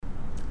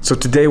So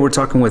today we're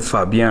talking with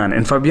Fabian,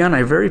 and Fabian,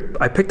 I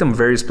picked him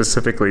very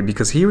specifically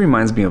because he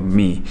reminds me of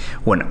me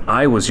when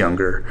I was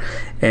younger,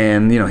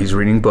 and he's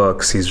reading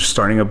books, he's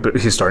starting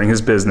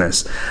his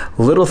business,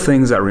 little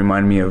things that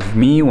remind me of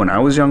me when I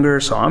was younger.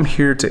 So I'm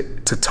here to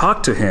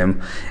talk to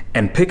him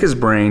and pick his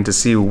brain to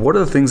see what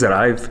are the things that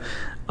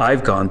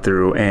I've gone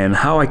through and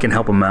how I can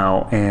help him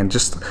out, and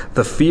just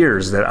the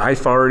fears that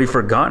I've already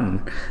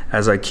forgotten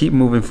as I keep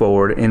moving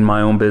forward in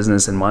my own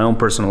business and my own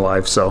personal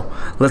life. So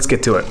let's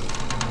get to it.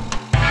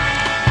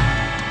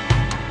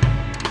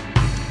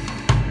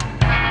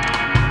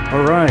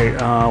 All right,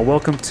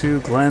 welcome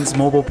to Glenn's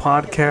Mobile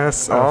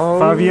Podcast,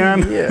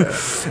 Fabian. Yeah.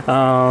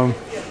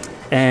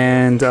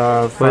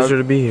 Pleasure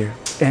to be here.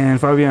 And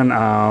Fabian,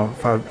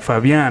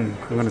 Fabian,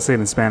 I'm going to say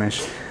it in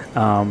Spanish.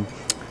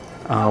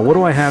 What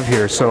do I have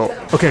here? So,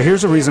 okay,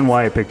 here's the reason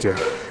why I picked you.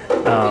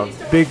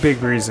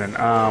 Big reason.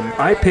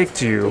 I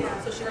picked you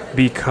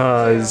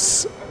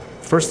because,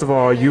 first of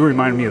all, you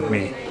remind me of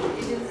me.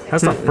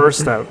 That's the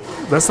first step.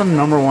 That's the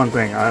number one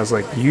thing. I was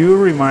like, you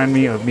remind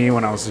me of me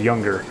when I was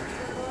younger.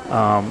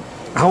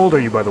 How old are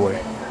you, by the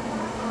way?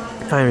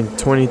 I'm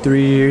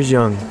 23 years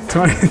young.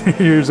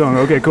 23 years young.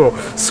 Okay, cool.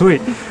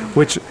 Sweet.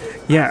 Which,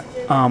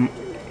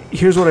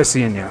 here's what I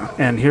see in you,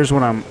 and here's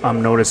what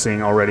I'm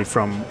noticing already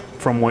from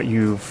what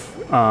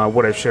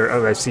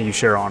I've seen you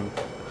share on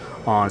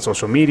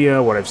social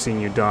media, what I've seen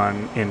you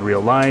done in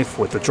real life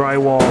with the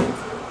drywall,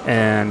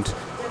 and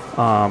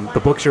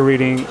the books you're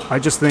reading. I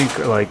just think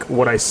like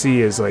what I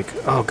see is like,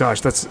 oh gosh,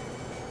 that's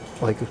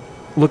like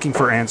looking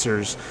for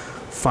answers,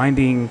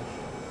 finding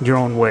your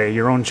own way,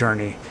 your own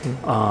journey,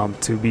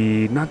 to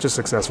be not just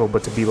successful,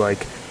 but to be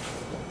like,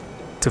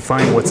 to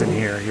find what's in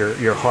here,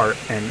 your heart,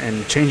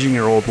 and changing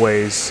your old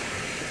ways,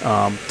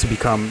 to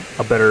become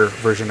a better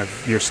version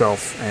of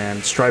yourself,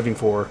 and striving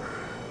for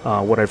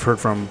what I've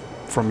heard from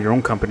your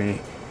own company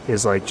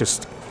is like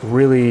just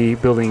really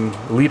building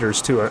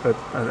leaders too.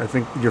 I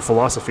think your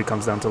philosophy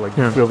comes down to like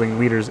building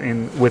leaders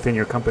within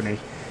your company,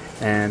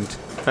 and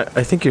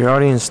I think your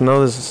audience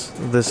knows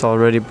this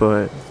already,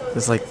 but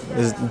it's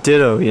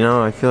ditto,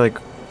 I feel like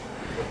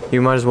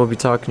you might as well be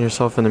talking to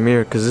yourself in the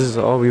mirror, because this is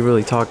all we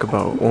really talk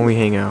about when we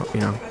hang out,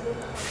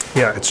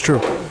 Yeah, it's true.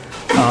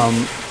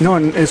 No,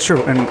 and it's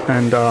true.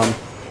 And I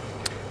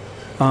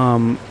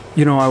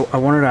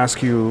wanted to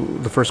ask you,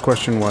 the first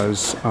question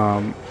was,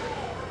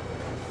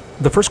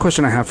 the first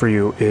question I have for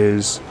you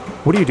is,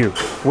 what do you do?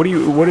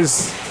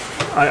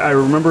 I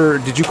remember,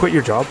 did you quit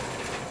your job?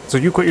 So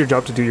you quit your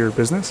job to do your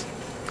business?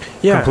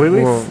 Yeah.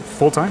 Completely?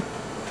 Full time?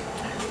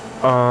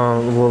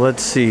 Well,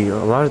 let's see. A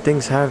lot of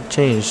things have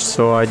changed.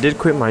 So I did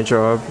quit my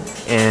job,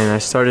 and I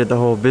started the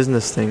whole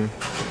business thing.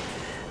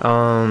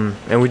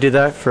 And we did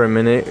that for a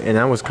minute, and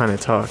that was kind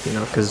of tough,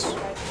 because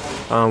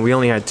we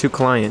only had 2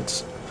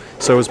 clients.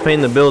 So it was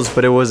paying the bills,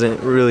 but it wasn't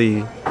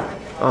really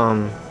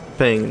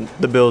paying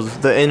the bills,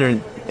 the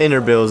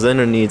inner bills, the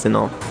inner needs and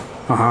all.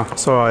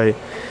 So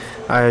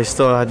I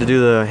still had to do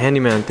the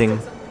handyman thing.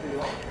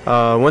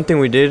 One thing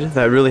we did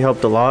that really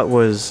helped a lot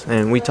was,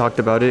 and we talked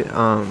about it,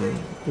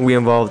 we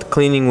involved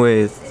cleaning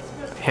with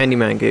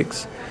handyman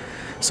gigs.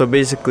 So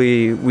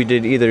basically we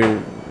did either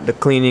the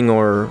cleaning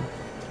or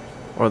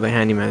the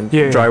handyman,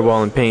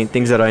 drywall and paint,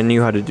 things that I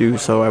knew how to do,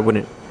 so I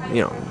wouldn't,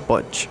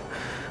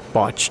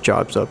 botch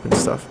jobs up and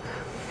stuff.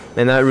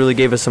 And that really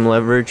gave us some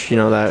leverage,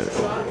 that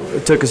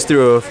it took us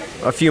through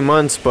a few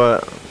months,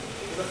 but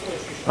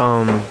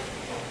I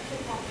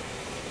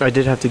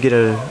did have to get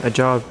a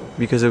job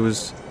because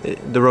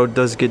the road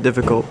does get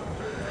difficult.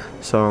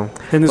 So,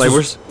 and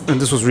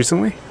this was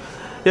recently?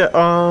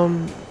 Yeah,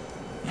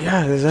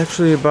 it's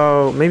actually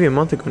about maybe a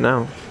month ago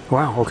now.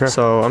 Wow, okay.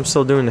 So I'm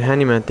still doing the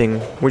handyman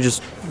thing.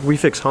 We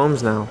fix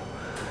homes now,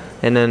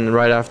 and then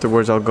right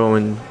afterwards I'll go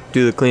and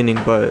do the cleaning.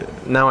 But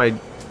now I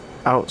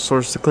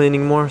outsource the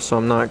cleaning more, so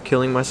I'm not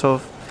killing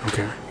myself.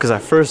 Okay. Because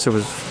at first it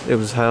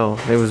was hell.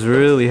 It was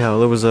really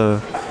hell. It was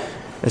as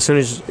soon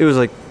as it was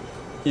like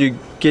you're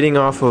getting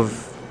off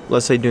of,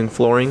 let's say, doing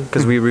flooring,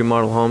 because we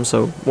remodel homes.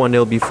 So one day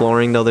it'll be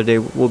flooring, the other day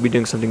we'll be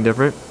doing something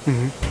different.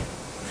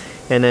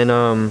 And then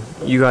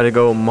you got to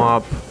go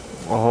mop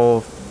a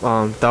whole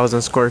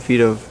 1,000 square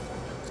feet of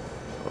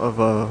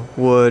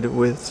wood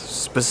with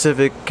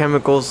specific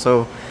chemicals,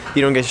 so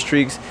you don't get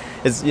streaks.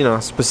 It's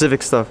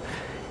specific stuff.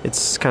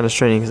 It's kind of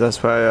straining, because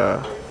that's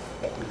why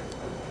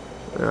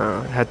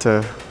I had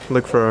to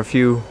look for a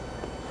few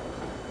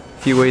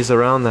ways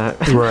around that.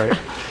 Right.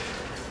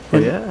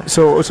 Yeah.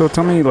 So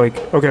tell me, like,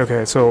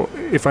 okay. So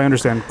if I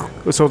understand,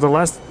 so the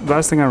last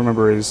thing I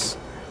remember is,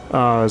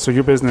 so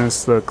your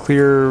business, the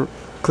Clear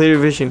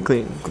Vision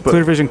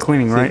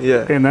Cleaning, right?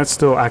 Yeah. And that's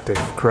still active,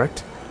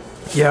 correct?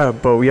 Yeah,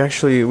 but we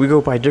go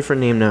by a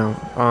different name now.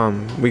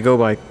 We go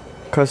by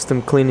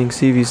Custom Cleaning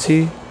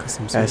CVC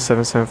at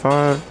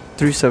 775-379.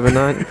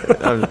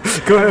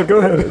 Go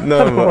ahead.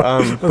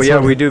 No, but yeah,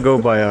 we do go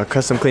by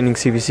Custom Cleaning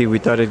CVC. We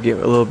thought it'd get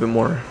a little bit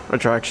more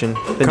attraction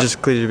than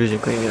just Clear Vision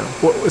Cleaning.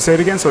 Say it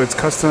again. So it's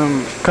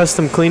Custom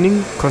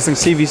Cleaning, Custom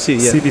CVC.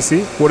 Yeah.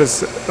 CVC. What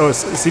is?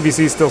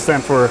 CVC still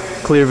stand for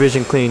Clear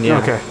Vision Clean. Yeah.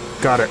 Okay,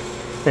 got it.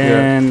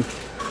 And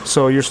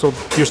So you're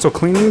still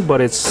cleaning,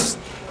 but it's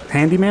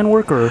handyman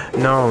work, or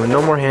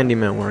No more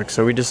handyman work.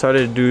 So we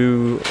decided to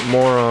do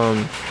more,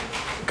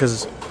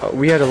 because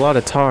we had a lot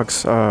of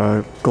talks,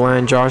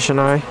 Glenn, Josh, and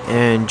I.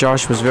 And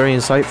Josh was very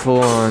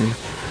insightful on,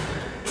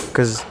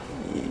 because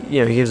he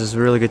gives us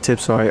really good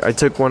tips. So I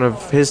took one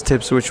of his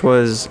tips, which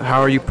was,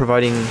 how are you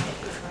providing,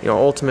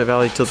 ultimate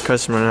value to the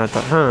customer? And I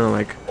thought,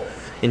 like,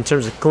 in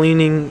terms of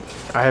cleaning,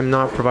 I am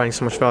not providing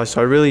so much value.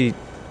 So I really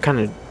kind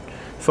of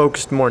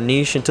focused more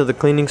niche into the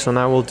cleaning. So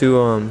now we'll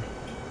do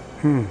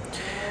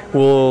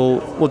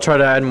we'll try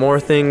to add more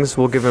things.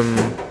 We'll give them,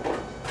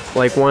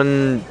 like,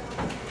 one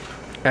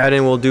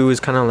add-in we'll do is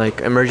kind of like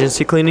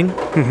emergency cleaning.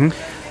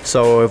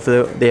 So if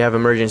they have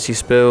emergency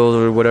spills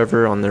or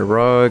whatever on their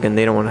rug and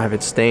they don't want to have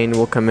it stained,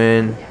 we'll come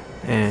in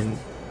and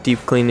deep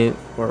clean it,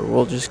 or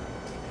we'll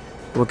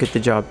get the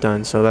job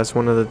done. So that's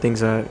one of the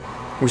things that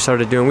we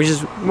started doing. We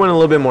just went a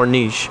little bit more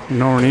niche.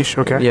 No niche,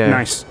 okay. Yeah.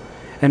 Nice.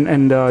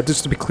 And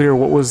just to be clear,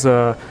 what was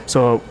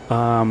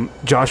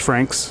Josh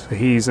Franks?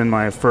 He's in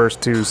my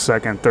first, 2,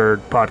 second,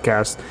 third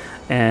podcast,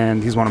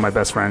 and he's one of my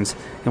best friends.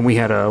 And we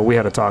had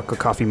a talk, a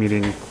coffee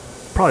meeting,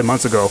 probably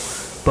months ago.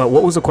 But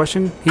what was the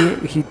question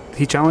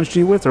he challenged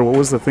you with, or what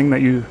was the thing that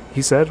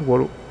he said?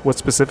 What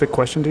specific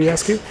question did he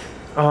ask you?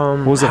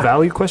 What was the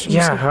value question?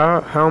 Yeah,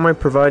 how am I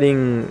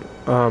providing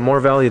more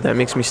value that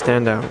makes me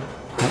stand out?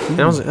 And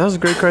that was a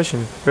great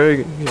question.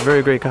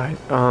 Very great guy.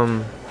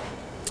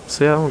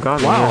 So yeah, oh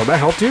God. Wow, man. that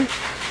helped you?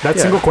 That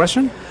single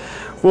question?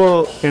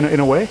 Well, in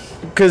a way,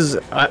 because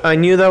I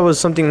knew that was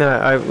something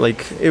that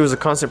it was a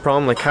constant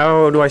problem. Like,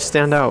 how do I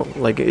stand out?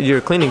 Like, you're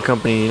a cleaning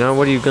company,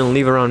 what are you gonna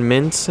leave around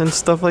mints and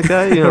stuff like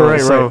that?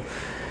 Right.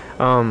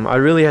 I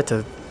really had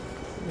to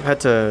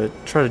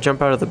try to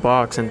jump out of the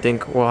box and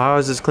think, well, how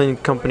is this cleaning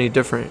company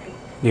different?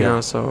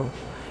 So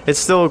it's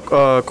still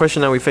a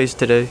question that we face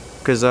today,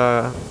 because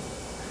I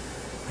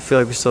feel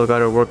like we still got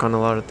to work on a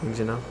lot of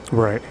things.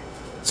 Right.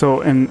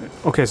 So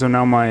so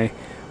now my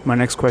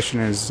next question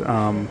is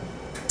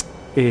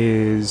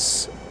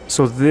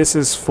so this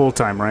is full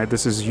time, right?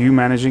 This is you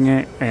managing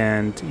it,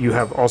 and you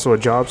have also a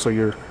job, so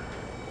you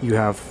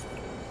have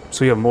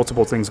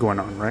multiple things going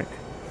on, right?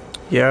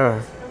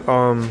 Yeah,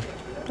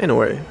 in a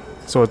way.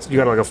 So you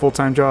got like a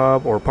full-time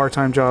job or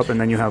part-time job, and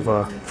then you have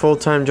a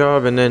full-time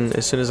job, and then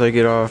as soon as I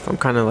get off, I'm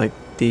kind of like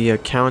the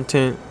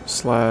accountant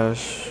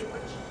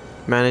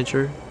 /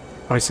 manager.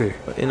 I see.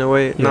 In a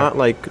way, not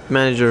like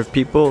manager of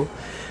people.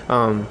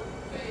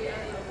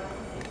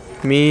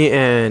 Me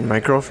and my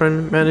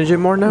girlfriend manage it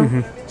more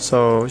now.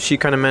 So she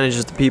kind of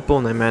manages the people,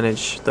 and I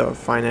manage the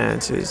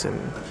finances and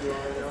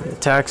the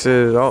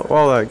taxes,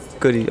 all that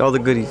goodie, all the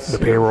goodies. The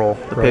payroll.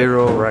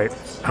 Payroll. Right.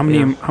 How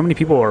many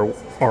people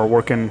are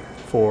working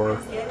for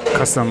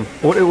Custom?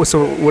 What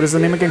is the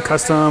name again?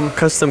 Custom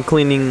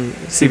Cleaning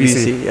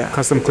CVC. Yeah.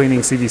 Custom Cleaning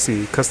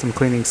CVC. Custom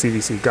Cleaning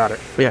CVC. Got it.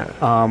 Yeah.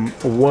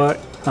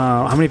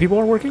 How many people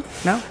are working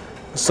now?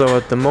 So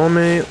at the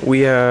moment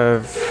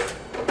we're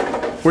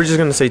just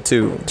gonna say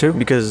two,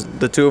 because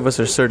the two of us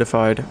are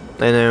certified, and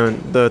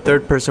then the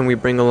third person we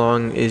bring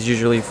along is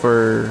usually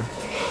for,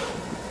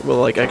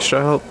 like,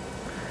 extra help.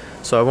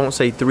 So I won't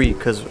say 3,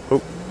 because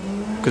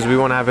we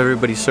want to have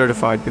everybody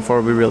certified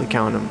before we really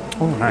count them.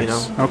 Oh,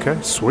 nice.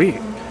 Okay, sweet.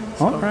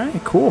 So. All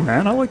right, cool,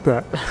 man. I like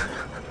that.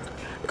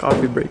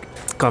 Coffee break.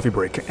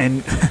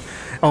 And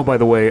oh, by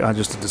the way,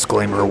 just a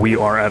disclaimer: we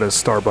are at a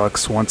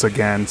Starbucks once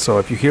again. So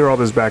if you hear all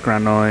this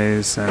background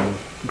noise and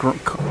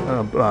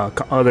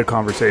other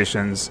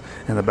conversations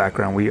in the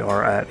background, we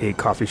are at a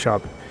coffee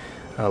shop,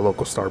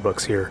 local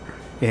Starbucks here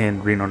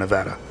in Reno,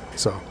 Nevada.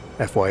 So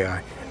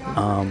FYI.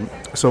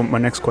 So my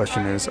next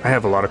question is, I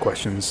have a lot of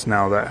questions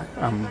now that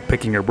I'm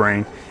picking your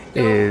brain,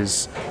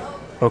 is,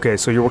 okay,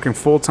 so you're working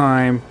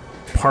full-time,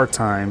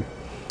 part-time,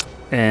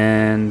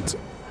 and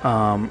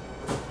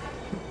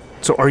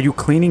so are you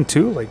cleaning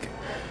too? Like,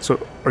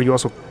 so are you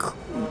also...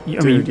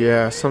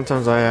 yeah,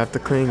 sometimes I have to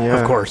clean, yeah.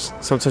 Of course.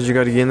 Sometimes you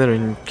got to get in there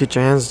and get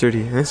your hands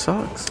dirty, and it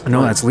sucks.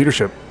 No, that's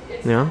leadership.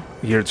 Yeah.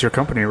 It's your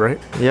company, right?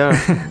 Yeah.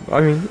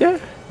 I mean, yeah,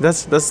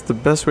 that's the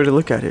best way to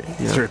look at it.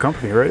 It's your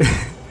company, right?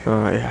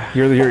 Yeah.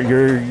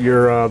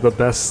 You're the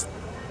best.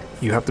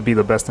 You have to be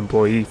the best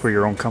employee for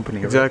your own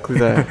company. Exactly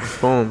right?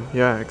 that. Boom.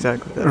 Yeah,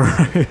 exactly that.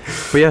 Right.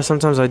 But yeah,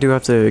 sometimes I do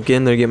have to get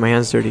in there and get my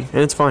hands dirty,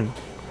 and it's fun.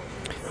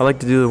 I like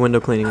to do the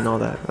window cleaning and all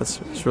that. It's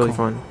really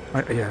fun.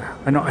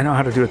 I know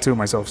how to do it too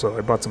myself. So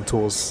I bought some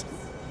tools.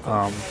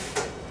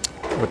 It's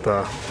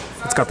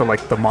got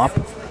the mop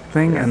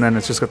thing, and then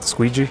it's just got the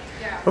squeegee.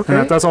 Okay.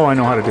 And that's all I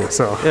know how to do.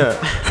 So yeah,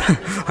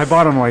 I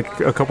bought them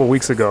like a couple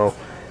weeks ago.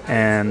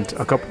 And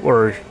a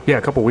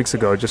couple weeks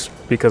ago, just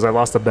because I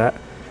lost a bet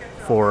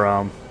for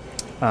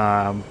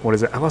what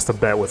is it? I lost a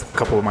bet with a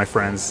couple of my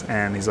friends,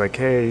 and he's like,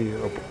 "Hey,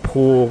 a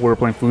pool. We were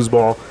playing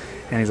foosball,"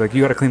 and he's like,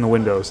 "You got to clean the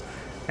windows."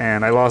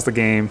 And I lost the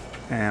game,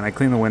 and I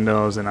cleaned the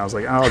windows, and I was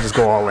like, "I'll just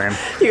go all in."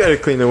 You got to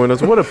clean the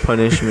windows. What a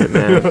punishment,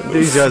 man!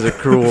 These guys are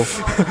cruel.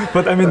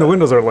 But I mean, the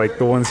windows are like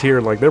the ones here,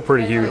 like they're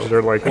pretty huge.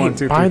 They're like 1, 2,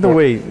 3, 4. By the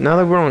way, now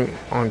that we're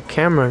on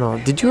camera and all,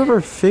 did you ever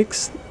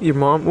fix your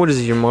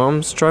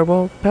mom's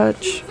drywall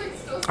patch?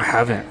 I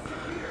haven't.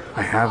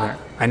 I haven't.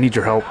 I need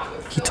your help.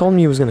 He told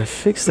me he was gonna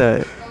fix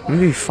that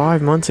maybe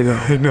 5 months ago.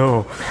 I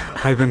know.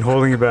 I've been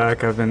holding it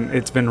back.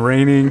 It's been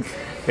raining.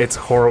 It's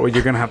horrible.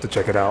 You're gonna have to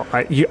check it out.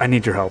 I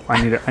need your help.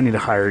 I need to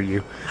hire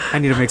you. I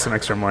need to make some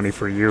extra money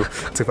for you.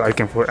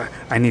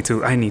 I need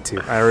to.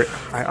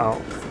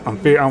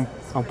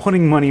 I'm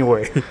putting money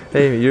away.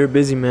 Hey, you're a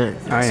busy man.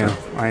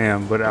 I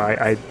am. But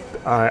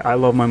I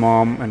love my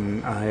mom,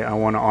 and I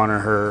want to honor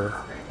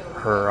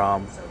her.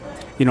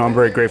 I'm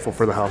very grateful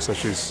for the house that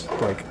she's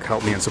like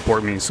helped me and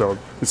support me. So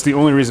it's the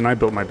only reason I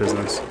built my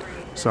business.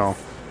 So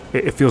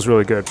it feels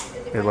really good.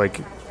 I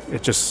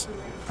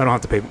don't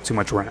have to pay too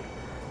much rent,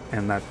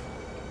 and that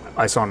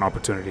I saw an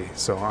opportunity.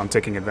 So I'm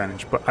taking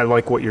advantage. But I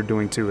like what you're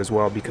doing too as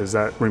well, because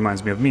that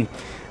reminds me of me.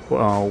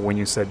 When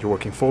you said you're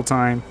working full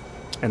time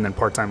and then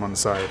part time on the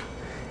side,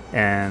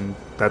 and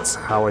that's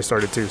how I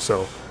started too.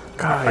 So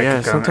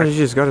God, sometimes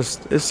you just gotta.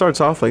 It starts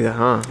off like that,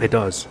 huh? It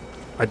does.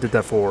 I did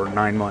that for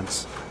 9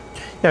 months.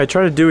 Yeah, I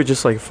try to do it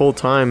just like full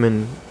time,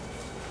 and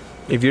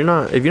if you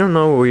don't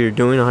know what you're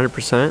doing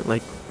 100%,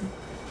 like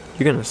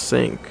you're gonna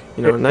sink.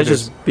 Not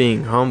just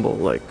being humble.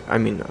 Like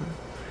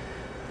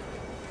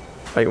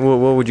like what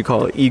would you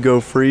call it? Ego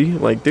free?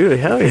 Like, dude,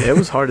 hell yeah, it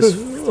was hard as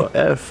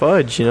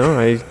fudge.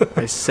 I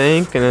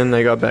sank, and then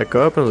I got back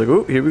up, and I was like,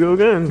 oh, here we go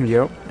again.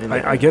 Yep. And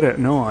I get it.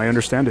 No, I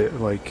understand it.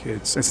 Like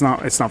it's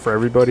not for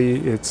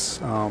everybody.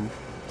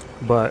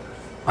 But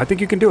I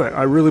think you can do it.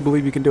 I really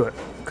believe you can do it,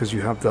 because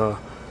you have the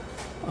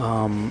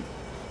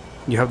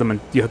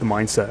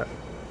mindset,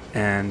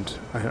 and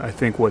I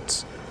think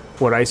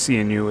what I see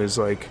in you is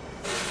like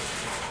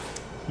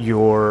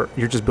you're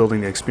just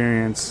building the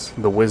experience,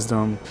 the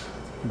wisdom,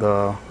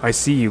 I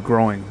see you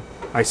growing.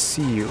 I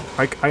see you.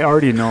 I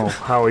already know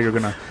how you're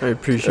gonna. I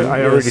appreciate it.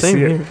 I already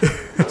see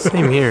it.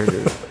 Same here,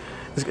 dude.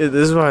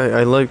 This is why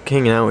I like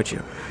hanging out with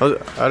you.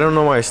 I don't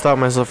know why I stopped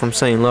myself from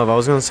saying love. I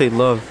was gonna say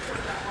love.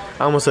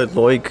 I almost said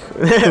like.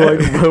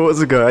 What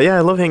was it go? Yeah,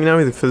 I love hanging out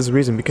with you for this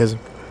reason, because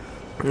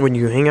when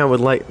you hang out with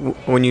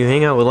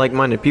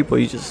like-minded people,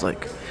 you just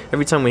like,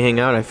 every time we hang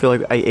out, I feel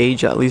like I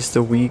age at least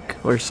a week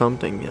or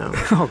something.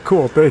 Oh,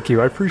 cool! Thank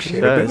you. I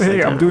appreciate it.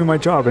 Hey, I'm doing my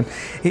job, and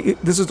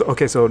this is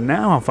okay. So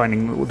now I'm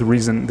finding the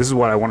reason. This is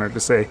what I wanted to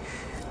say.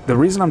 The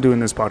reason I'm doing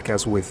this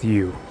podcast with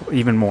you,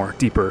 even more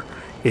deeper,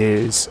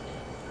 is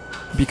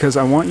because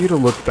I want you to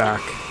look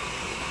back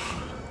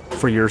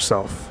for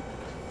yourself.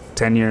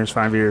 10 years,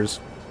 5 years,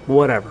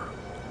 whatever.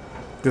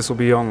 This will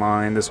be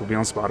online. This will be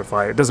on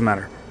Spotify. It doesn't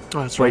matter.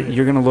 Oh, that's right.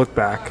 You're gonna look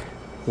back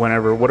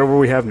whatever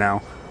we have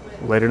now,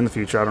 later in the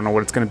future. I don't know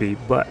what it's gonna be,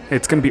 but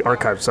it's gonna be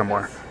archived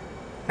somewhere.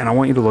 And I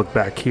want you to look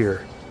back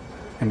here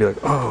and be like,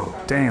 oh,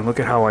 dang, look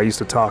at how I used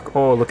to talk.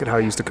 Oh, look at how I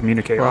used to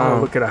communicate. Wow.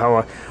 Oh, look at how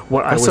I was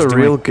doing. That's a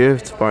real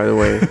gift, by the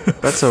way.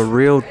 That's a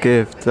real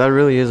gift. That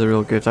really is a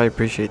real gift. I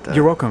appreciate that.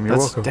 You're welcome. You're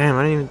welcome. Damn,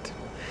 I didn't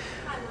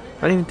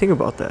even think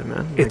about that,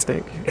 man.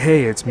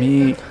 Hey, it's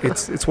me.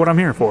 It's what I'm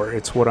here for.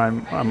 It's what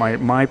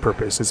my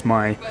purpose. It's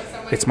my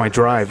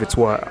drive. It's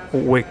what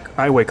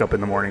I wake up in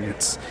the morning.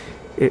 It's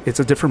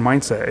a different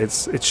mindset.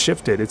 It's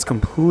shifted. It's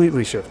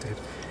completely shifted,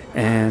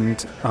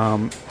 and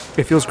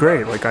it feels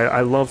great. Like I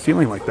love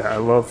feeling like that. I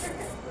love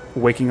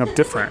waking up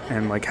different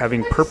and like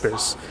having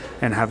purpose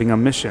and having a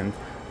mission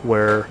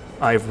where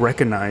I've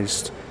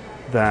recognized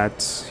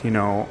that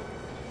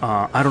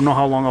I don't know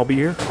how long I'll be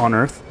here on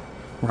Earth,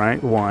 right?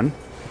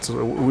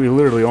 So we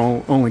literally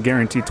only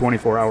guarantee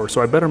 24 hours.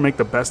 So I better make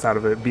the best out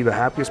of it, be the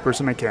happiest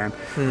person I can,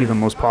 be the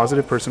most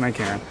positive person I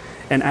can,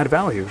 and add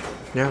value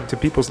to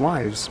people's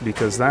lives,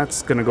 because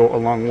that's going to go a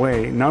long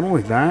way. Not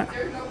only that,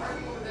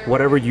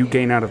 whatever you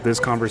gain out of this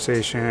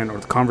conversation or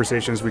the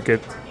conversations we get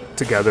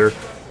together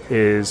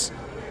it's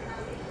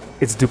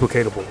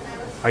duplicatable.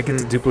 I get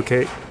to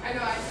duplicate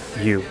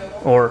you,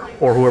 or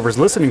whoever's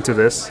listening to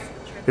this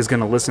is going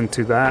to listen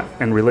to that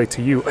and relate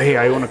to you. Hey,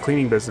 I own a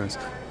cleaning business.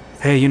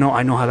 Hey, I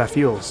know how that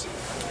feels.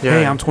 Yeah,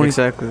 hey, I'm 20.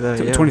 Exactly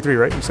that. 23,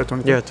 right? You said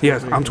 23? Yeah, 23.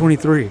 Yeah, I'm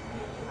 23.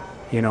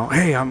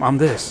 Hey, I'm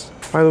this.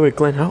 By the way,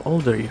 Glenn, how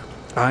old are you?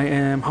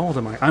 How old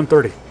am I? I'm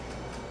 30.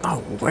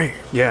 Oh, wait.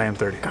 Yeah, I am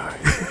 30. God,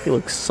 you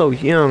look so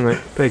young.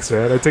 Thanks,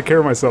 man. I take care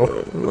of myself.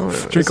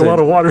 Drink a lot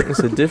of water. It's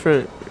a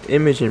different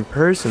image in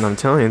person. I'm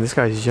telling you, this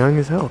guy's young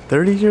as hell.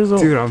 30 years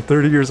old. Dude, I'm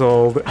 30 years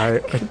old. I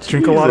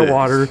drink a lot of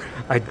water.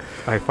 I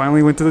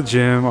finally went to the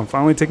gym. I'm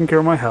finally taking care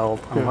of my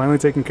health. I'm finally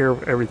taking care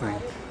of everything.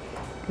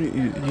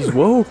 He's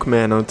woke,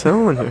 man. I'm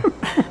telling you.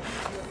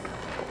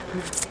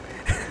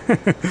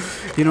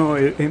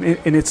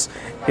 And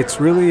it's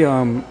really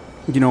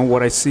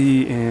what I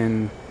see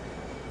in.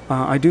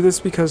 I do this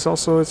because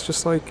also it's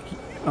just like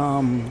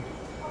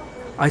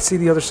I see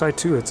the other side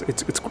too.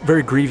 It's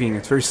very grieving.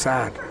 It's very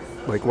sad,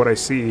 like what I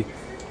see,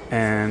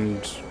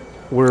 and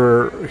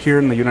we're here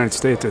in the United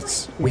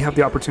States. We have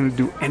the opportunity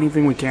to do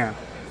anything we can,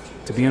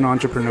 to be an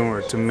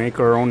entrepreneur, to make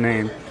our own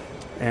name,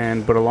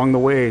 but along the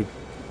way,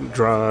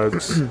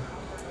 drugs,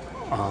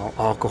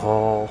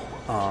 alcohol,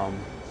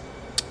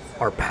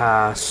 our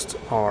past,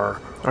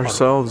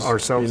 ourselves.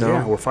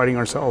 Yeah, we're fighting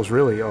ourselves.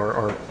 Really,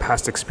 our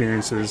past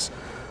experiences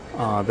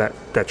that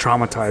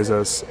traumatize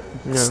us,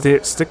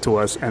 stick to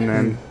us, and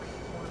then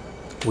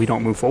we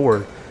don't move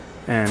forward.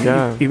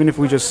 And even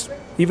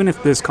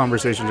if this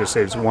conversation just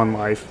saves one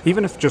life,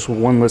 even if just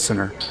one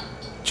listener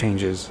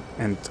changes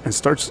and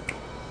starts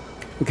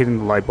getting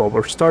the light bulb,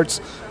 or starts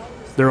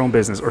their own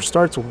business, or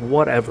starts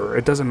whatever,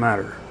 it doesn't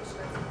matter.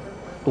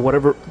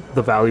 Whatever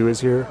the value is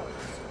here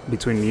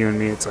between you and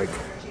me, it's like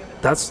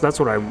that's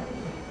what I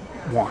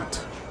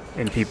want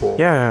in people.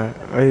 Yeah,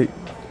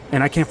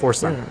 and I can't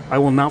force them. Yeah. I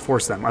will not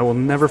force them. I will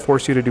never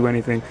force you to do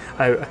anything.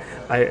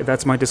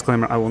 That's my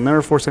disclaimer. I will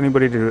never force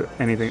anybody to do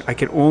anything. I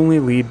can only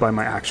lead by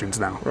my actions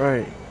now.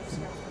 Right.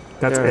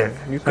 That's it.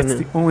 That's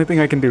the only thing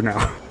I can do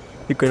now.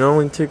 You can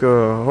only take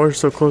a horse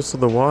so close to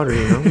the water,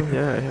 you know?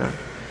 Yeah.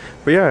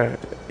 But yeah,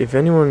 if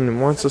anyone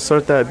wants to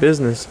start that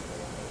business,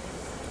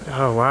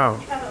 oh wow,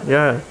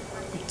 yeah,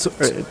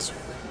 it's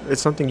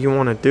something you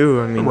want to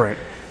do. I mean, right.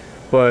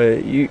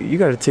 But you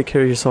got to take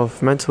care of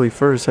yourself mentally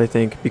first, I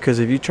think, because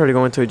if you try to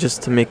go into it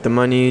just to make the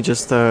money,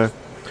 just to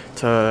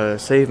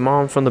save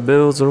mom from the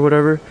bills or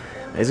whatever,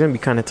 it's gonna be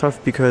kind of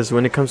tough, because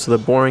when it comes to the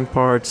boring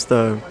parts,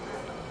 the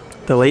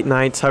late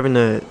nights, having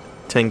to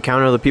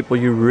encounter the people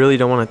you really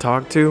don't want to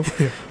talk to,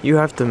 you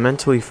have to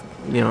mentally,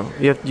 you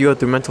go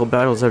through mental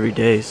battles every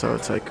day. So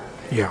it's like,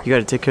 you got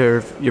to take care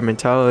of your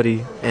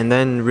mentality, and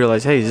then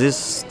realize, hey, is this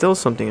still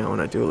something I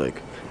want to do?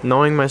 Like,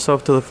 knowing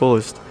myself to the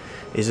fullest,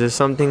 is this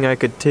something I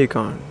could take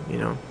on?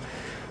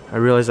 I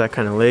realized that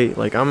kind of late.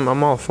 Like,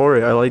 I'm all for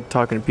it. I like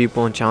talking to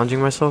people and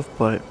challenging myself,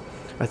 but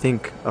I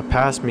think a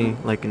past me,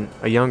 like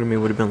a younger me,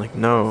 would have been like,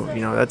 no,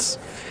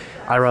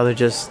 I'd rather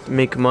just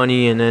make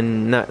money and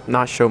then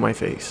not show my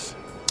face.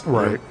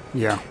 Right.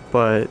 Yeah.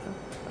 But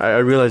I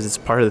realized it's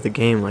part of the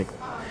game. Like,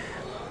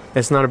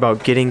 it's not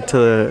about getting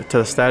to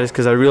the status,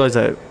 because I realize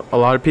that a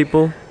lot of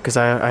people, because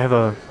I have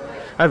a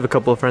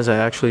couple of friends that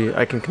actually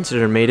I can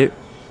consider made it.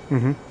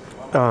 Mm-hmm.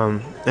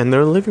 And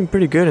they're living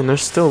pretty good, and they're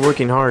still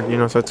working hard,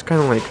 so it's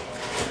kind of like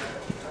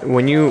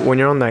when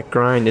you're on that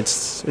grind, it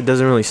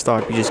doesn't really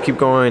stop. You just keep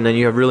going, and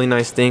you have really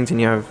nice things, and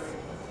you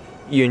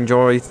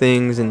enjoy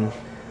things,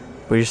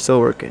 but you're still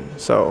working.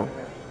 So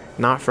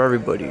not for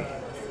everybody,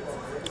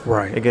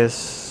 right? I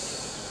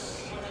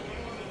guess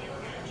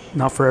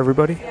not for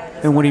everybody.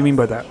 And what do you mean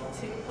by that?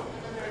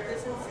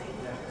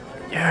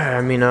 Yeah,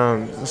 I mean,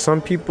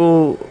 some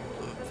people,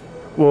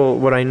 well,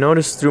 what I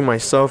noticed through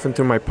myself and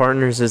through my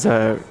partners is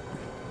that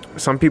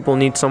some people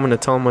need someone to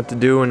tell them what to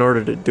do in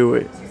order to do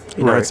it.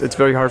 It's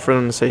very hard for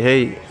them to say,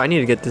 hey, I need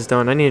to get this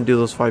done. I need to do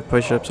those 5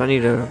 push-ups. I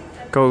need to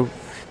go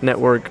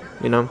network,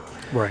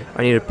 Right.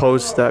 I need to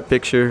post that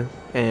picture.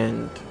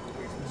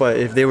 But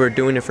if they were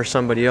doing it for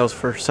somebody else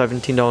for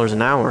 $17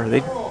 an hour,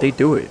 they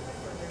do it.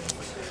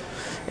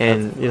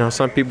 And,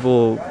 some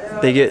people,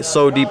 they get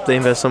so deep, they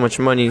invest so much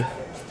money,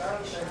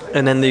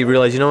 and then they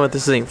realize,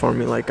 this ain't for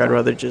me. Like, I'd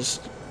rather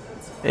just,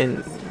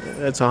 and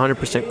that's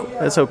 100%,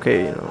 that's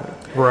okay,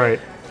 Right.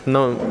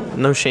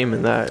 No shame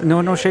in that.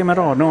 No shame at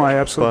all. No, I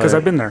absolutely, because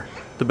I've been there.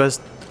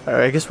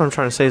 I guess what I'm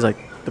trying to say is, like,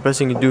 the best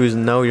thing you do is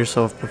know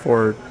yourself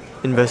before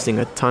investing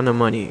a ton of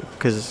money,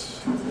 because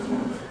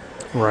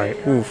right.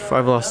 Oof,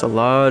 I've lost a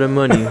lot of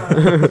money.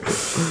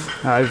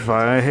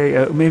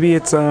 Maybe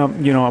it's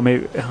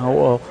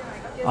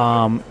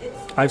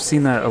I've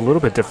seen that a little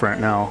bit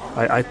different now.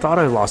 I thought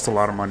I lost a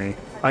lot of money.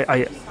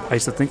 I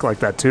used to think like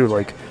that too,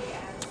 like,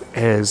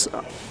 as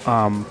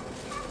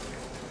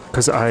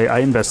because I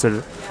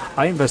invested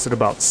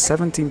about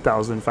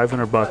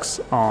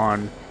 $17,500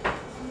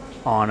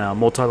 on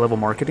multi-level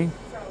marketing,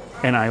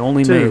 and I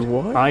only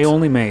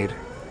made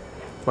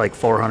like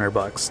 $400,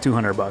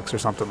 $200 or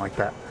something like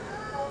that.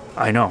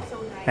 I know.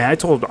 And I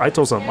told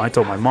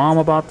my mom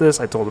about this.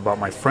 I told about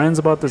my friends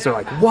about this. They're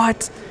like,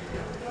 "What?"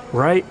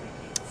 Right?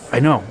 I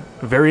know.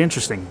 Very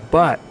interesting.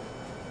 But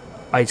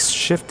I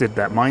shifted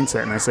that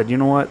mindset, and I said, "You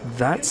know what?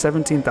 That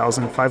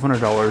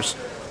 $17,500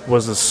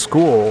 was a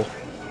school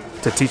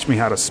to teach me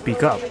how to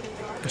speak up."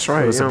 That's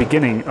right. It was the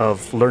beginning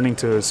of learning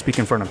to speak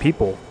in front of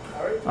people,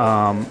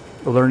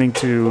 learning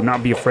to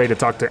not be afraid to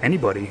talk to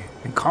anybody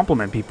and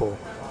compliment people.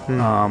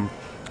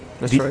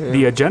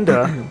 The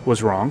agenda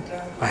was wrong.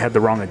 I had the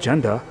wrong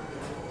agenda.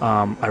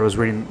 I was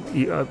reading,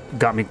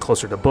 got me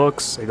closer to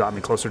books. It got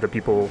me closer to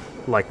people,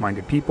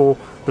 like-minded people.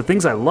 The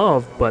things I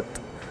love, but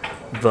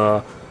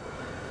the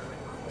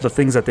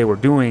things that they were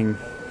doing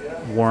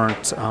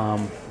weren't.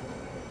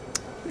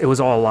 It was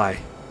all a lie.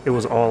 It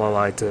was all a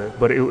lie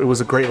but it was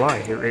a great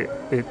lie.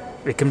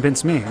 It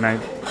convinced me,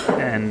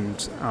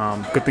 and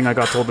good thing I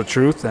got told the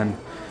truth, and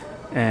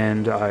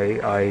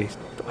I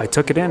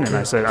took it in, and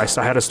I said I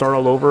had to start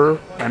all over,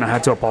 and I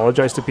had to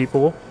apologize to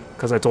people,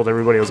 because I told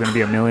everybody I was going to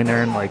be a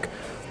millionaire in like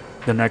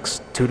the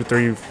next 2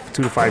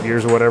 to 5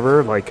 years or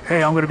whatever. Like,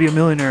 hey, I'm going to be a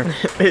millionaire.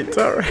 It's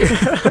all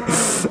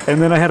right.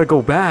 And then I had to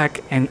go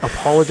back and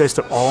apologize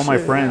to all my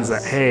friends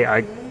that, hey,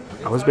 I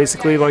was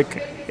basically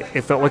like,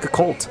 it felt like a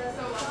cult.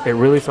 It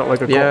really felt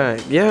like a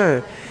cult.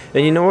 Yeah.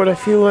 And you know what I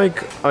feel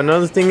like?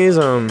 Another thing is,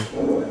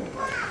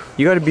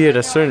 you got to be at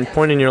a certain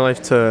point in your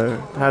life to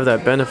have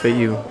that benefit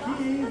you.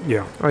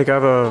 Yeah. Like, I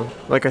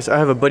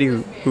have a buddy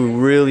who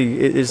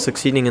really is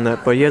succeeding in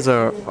that, but he has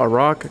a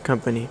rock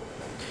company.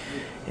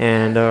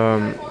 and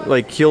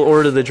like he'll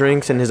order the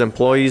drinks and his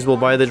employees will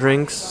buy the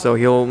drinks, so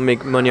he'll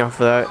make money off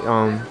of that.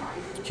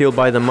 He'll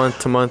buy the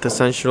month-to-month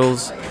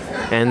essentials,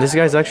 and this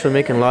guy's actually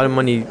making a lot of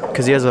money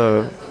because he has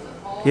a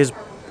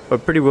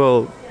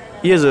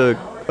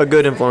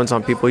good influence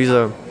on people. He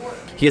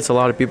gets a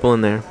lot of people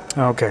in there.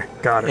 Okay,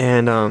 got it.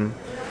 And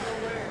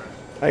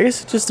I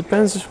guess it just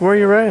depends where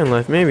you're at in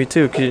life, maybe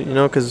too.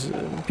 Because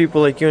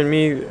people like you and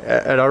me,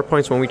 at our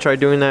points when we tried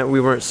doing that,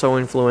 we weren't so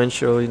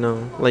influential.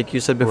 Like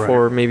you said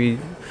before, Right. Maybe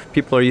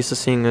people are used to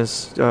seeing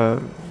us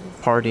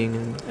partying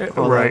and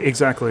all Right, that.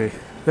 exactly.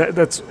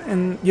 That's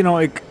and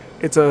like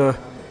it's a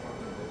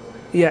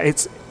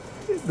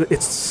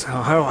it's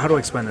how do I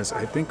explain this?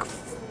 I think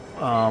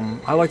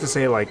I like to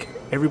say like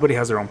everybody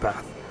has their own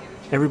path,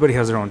 everybody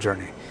has their own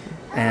journey,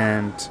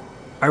 and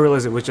I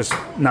realized it was just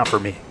not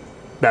for me.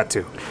 That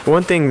too.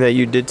 One thing that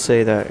you did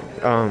say that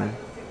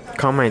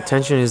caught my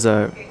attention is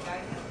that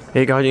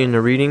it got you into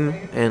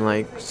reading and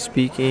like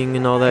speaking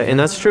and all that, and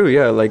that's true.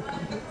 Yeah, like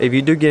if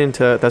you do get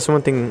into that, that's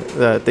one thing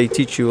that they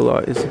teach you a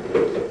lot is,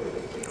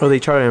 or they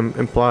try to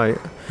imply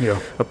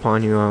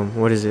upon you.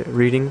 What is it?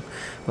 Reading.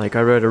 Like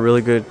I read a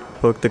really good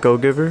book, The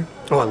Go-Giver.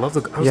 Oh, I love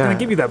I was gonna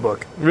give you that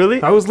book. Really?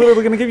 I was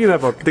literally gonna give you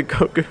that book. The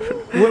Go-Giver.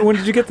 When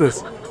did you get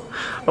this?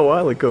 A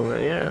while ago,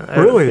 man. Yeah.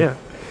 Really? Yeah.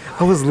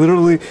 I was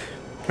literally.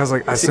 I was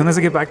like, as soon as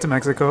I get back to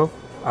Mexico,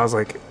 I was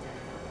like,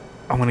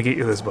 I'm gonna get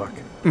you this book.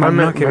 My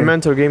not kidding.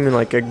 mentor gave me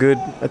like a good,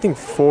 I think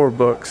 4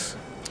 books.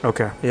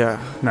 Okay.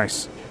 Yeah.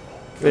 Nice.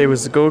 It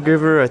was The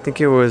Go-Giver. I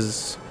think it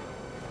was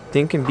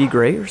Think and Be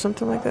Great or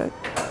something like that.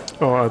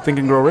 Oh, Think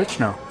and Grow Rich?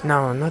 No.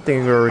 No, not Think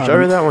and Grow Rich. I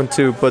read that one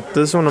too, but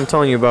this one I'm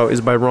telling you about is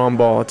by Ron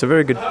Ball. It's a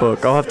very good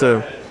book. I'll have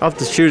to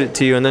shoot it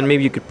to you, and then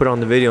maybe you could put it on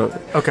the video.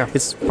 Okay.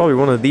 It's probably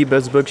one of the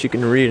best books you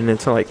can read, and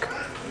it's like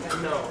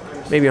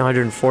maybe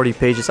 140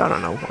 pages. I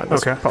don't know.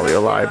 That's probably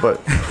a lie,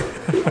 but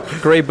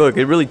great book.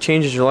 It really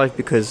changes your life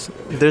because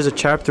there's a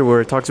chapter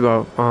where it talks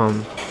about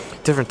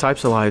different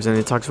types of lives, and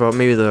it talks about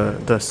maybe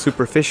the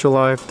superficial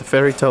life, the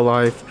fairy tale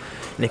life,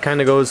 and it kind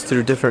of goes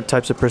through different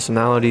types of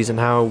personalities and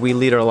how we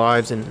lead our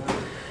lives, and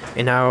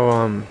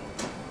how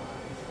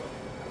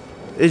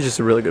it's just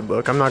a really good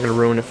book. I'm not gonna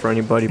ruin it for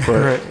anybody,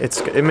 but Right.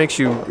 it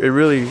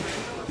really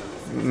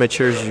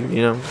matures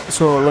you.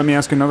 So let me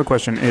ask you another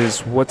question: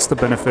 what's the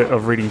benefit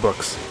of reading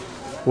books?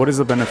 What is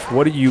the benefit?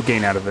 What do you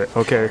gain out of it?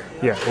 Okay,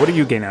 yeah. What do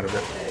you gain out of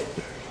it?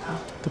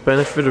 The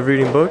benefit of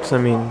reading books, I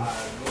mean,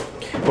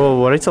 well,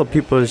 what I tell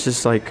people is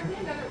just like,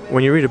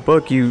 when you read a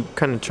book, you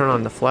kind of turn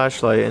on the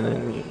flashlight, and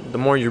then the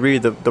more you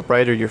read, the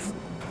brighter your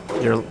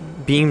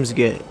beams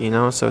get,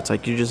 so it's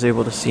like you're just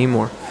able to see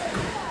more.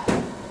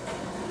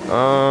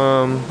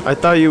 I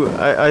thought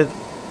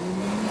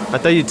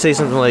you'd say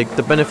something like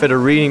the benefit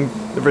of reading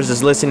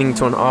versus listening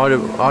to an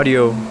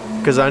audio,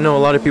 because I know a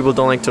lot of people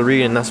don't like to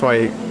read, and that's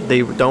why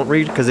they don't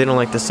read, because they don't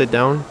like to sit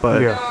down.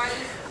 But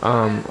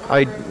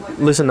I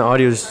listen to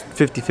audios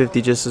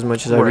 50-50 just as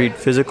much as I read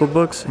physical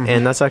books,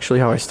 and that's actually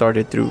how I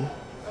started, through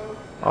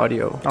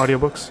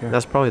audiobooks. Yeah.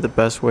 That's probably the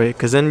best way,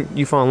 because then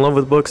you fall in love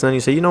with books, and then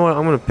you say, you know what,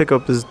 I'm gonna pick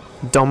up this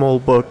dumb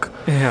old book,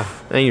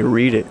 and you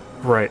read it.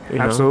 Right.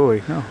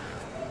 Absolutely. No.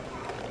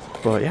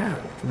 But yeah,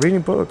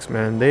 reading books,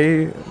 man,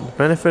 the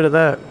benefit of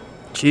that,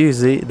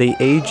 geez, they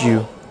age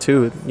you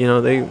too.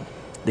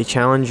 They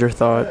challenge your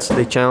thoughts,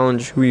 they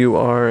challenge who you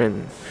are,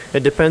 and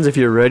it depends if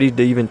you're ready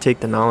to even take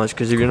the knowledge,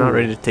 because if you're not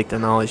ready to take the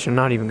knowledge, you're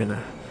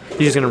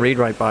just gonna read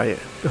right by it.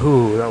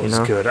 Ooh, that was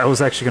good. I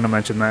was actually gonna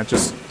mention that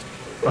just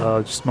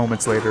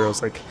moments later. I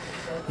was like,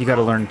 you got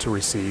to learn to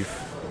receive.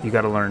 You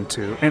got to learn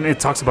to, and it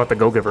talks about the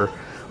Go-Giver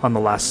on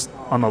the last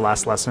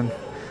lesson.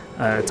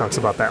 It talks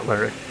about that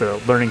the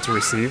learning to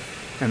receive,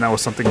 and that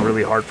was something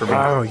really hard for me.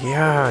 Oh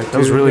yeah, that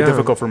was really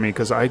difficult for me,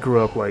 because I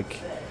grew up like,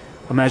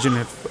 imagine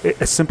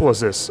if as simple as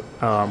this.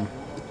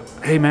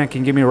 Hey man,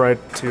 can you give me a ride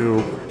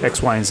to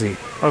X, Y, and Z?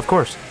 Oh, of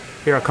course.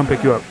 Here, I'll come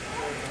pick you up.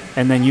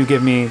 And then you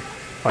give me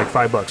like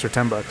 $5 or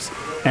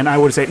 $10, and I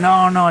would say,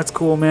 no, it's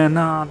cool, man.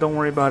 No, don't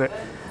worry about it.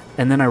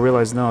 And then I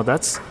realized, no,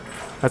 that's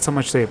how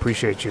much they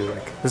appreciate you.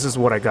 Like, this is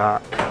what I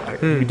got.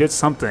 You did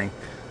something,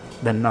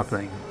 then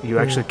nothing. You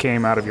actually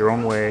came out of your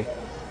own way,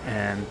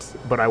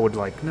 but I would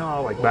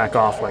back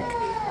off,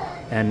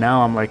 and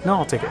now I'm like, no,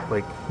 I'll take it.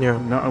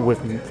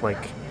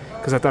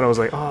 Because I thought I was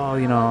like,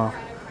 oh,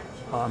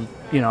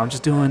 I'm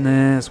just doing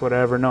this,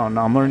 whatever. No,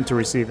 I'm learning to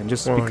receive, and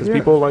just because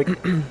people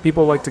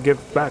like to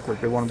give back,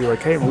 like they want to be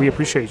like, hey, we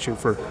appreciate you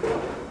for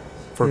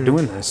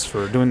doing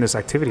this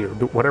activity, or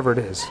whatever it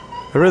is.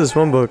 I read this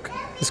one book.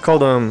 It's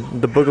called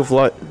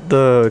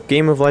The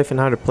Game of Life and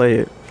How to Play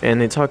It,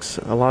 and it talks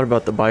a lot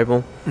about the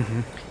Bible.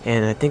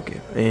 And I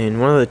think in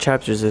one of the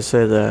chapters it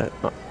said that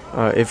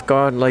if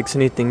God likes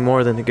anything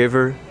more than the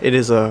giver, it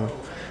is a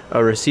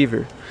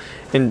receiver.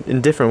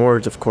 In different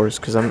words, of course,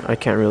 because I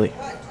can't really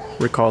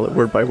recall it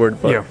word by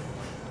word. But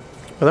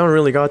that one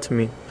really got to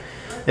me,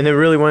 and it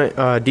really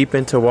went deep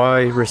into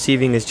why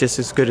receiving is just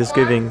as good as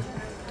giving.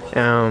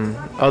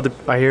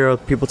 I hear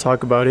other people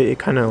talk about it. It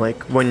kind of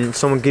like when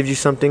someone gives you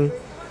something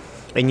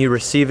and you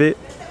receive it,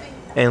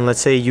 and let's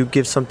say you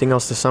give something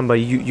else to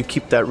somebody, you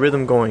keep that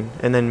rhythm going,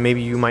 and then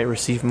maybe you might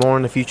receive more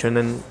in the future, and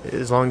then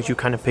as long as you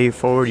kind of pay it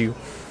forward, you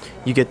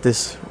get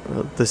this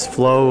this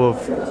flow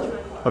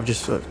of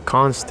just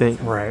constant,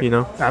 Right. you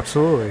know.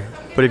 Absolutely.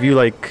 But if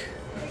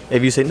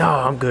you say no,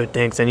 I'm good,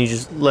 thanks, and you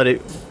just let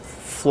it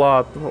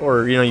flop,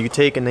 or you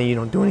take and then you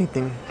don't do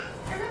anything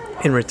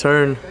in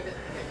return.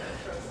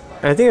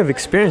 And I think I've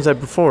experienced that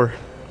before.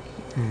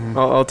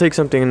 I'll take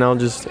something and I'll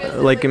just,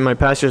 like in my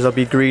past years, I'll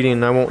be greedy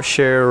and I won't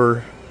share,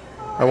 or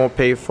I won't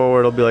pay it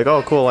forward. I'll be like,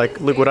 oh cool, like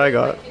look what I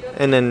got,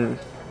 and then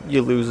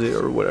you lose it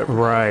or whatever.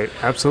 Right.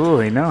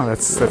 Absolutely. No,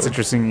 that's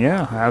interesting.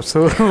 Yeah,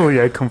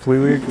 absolutely. I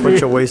completely agree.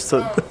 Bunch of ways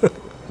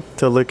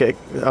to look at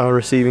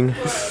receiving.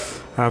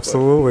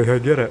 Absolutely. I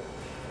get it.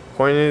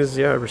 Point is,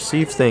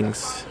 receive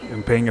things.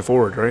 And paying it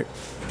forward, right?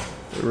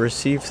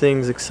 Receive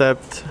things,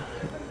 except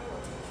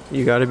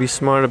you got to be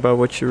smart about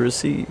what you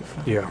receive.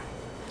 Yeah.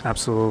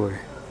 Absolutely.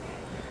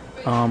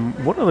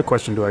 What other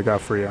question do I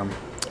got for you?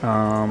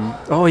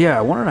 Oh yeah,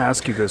 I wanted to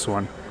ask you this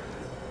one.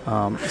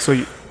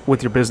 So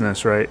with your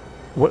business, right?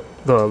 What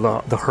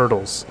the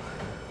hurdles?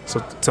 So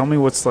tell me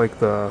what's like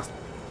how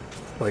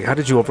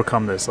did you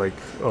overcome this? Like,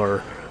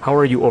 or how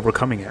are you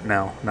overcoming it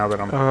now? Now that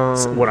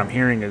what I'm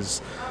hearing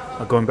is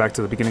going back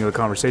to the beginning of the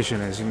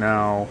conversation is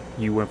now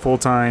you went full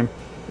time.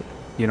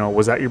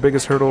 Was that your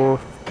biggest hurdle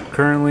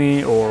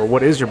currently, or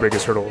what is your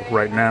biggest hurdle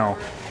right now?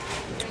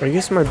 I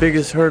guess my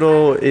biggest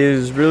hurdle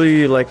is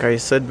really, like I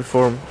said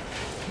before,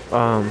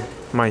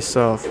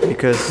 myself,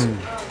 because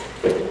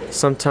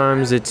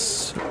sometimes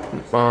it's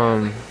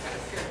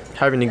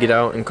having to get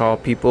out and call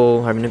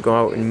people, having to go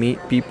out and meet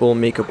people,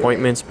 make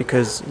appointments,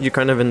 because you're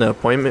kind of in the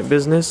appointment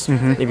business.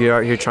 If you're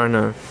out here trying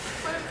to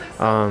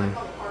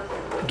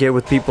get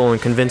with people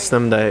and convince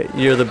them that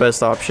you're the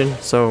best option.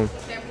 So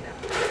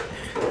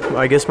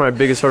I guess my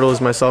biggest hurdle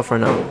is myself right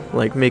now,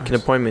 like making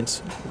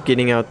appointments,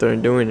 getting out there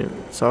and doing it.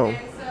 So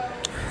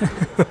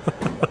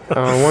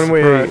one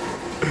way. Right.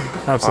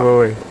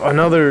 Absolutely.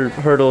 Another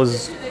hurdle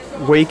is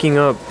waking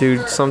up,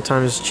 dude.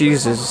 Sometimes,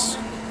 Jesus,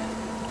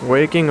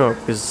 waking up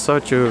is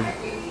such a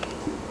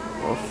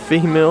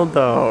female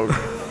dog.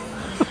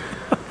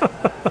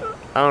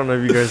 I don't know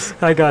if you guys.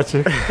 I got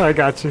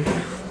you.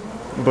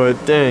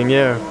 But dang,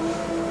 yeah.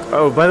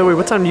 Oh, by the way,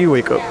 what time do you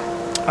wake up?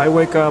 I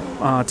wake up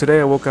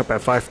today. I woke up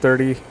at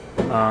 5:30.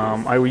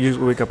 I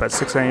usually wake up at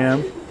 6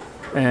 a.m.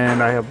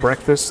 and I have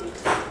breakfast.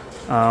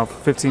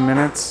 15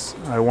 minutes.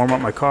 I warm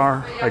up my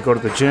car. I go to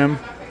the gym.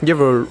 You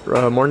have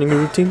a morning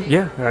routine?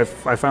 Yeah,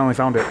 I finally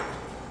found it.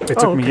 It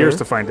took me years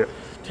to find it.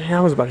 Dang, I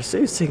was about to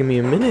say it's taking me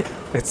a minute.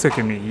 It's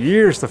taken me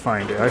years to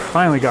find it. I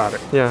finally got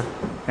it. Yeah.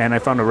 And I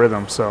found a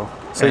rhythm. So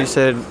you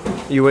said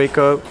you wake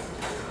up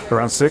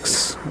around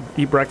 6,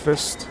 eat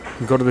breakfast,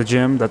 go to the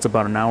gym. That's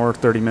about an hour,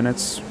 30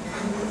 minutes.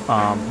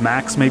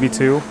 Max maybe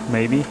 2,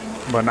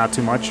 but not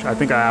too much. I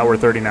think an hour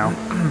 30 now.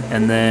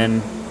 And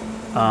then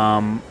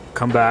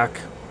come back,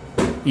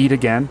 eat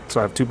again. So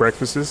I have 2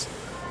 breakfasts.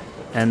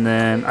 And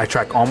then I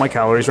track all my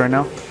calories right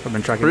now. I've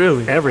been tracking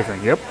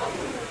everything. Yep.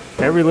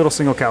 Every little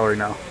single calorie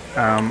now.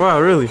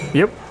 Wow, really?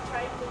 Yep.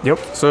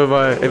 So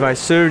if I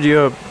served you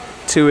up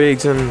 2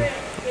 eggs and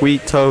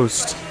wheat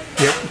toast.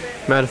 Yep.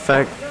 Matter of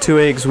fact, 2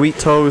 eggs, wheat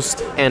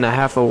toast, and a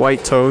half a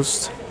white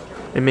toast,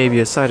 and maybe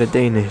a side of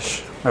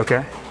Danish.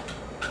 Okay.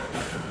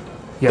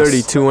 Yes.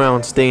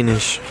 32-ounce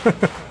Danish.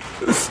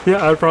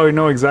 Yeah, I'd probably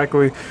know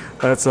exactly.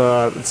 That's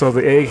so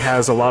the egg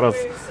has a lot of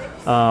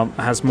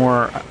has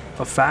more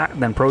fat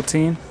than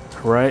protein,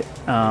 right?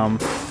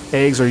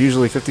 Eggs are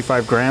usually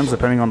 55 grams,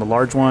 depending on the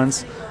large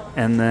ones,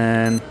 and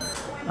then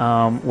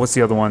what's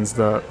the other ones?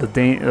 The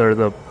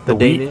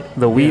wheat.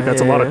 The wheat. Yeah,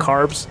 that's a lot of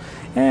carbs.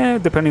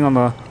 Depending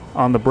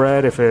on the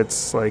bread, if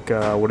it's like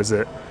what is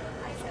it?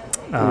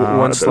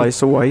 1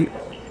 slice of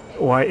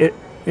white.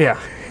 Yeah.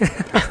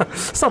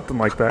 Something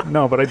like that.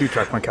 No, but I do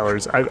track my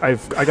calories. I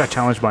got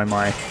challenged by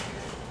my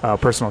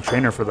personal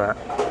trainer for that,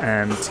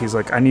 and he's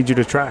like, I need you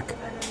to track.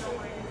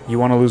 You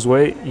want to lose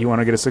weight? You want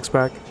to get a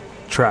 6-pack?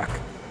 Track.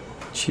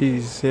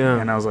 Jeez, yeah.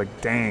 And I was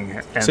like,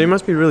 dang. And so you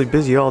must be really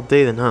busy all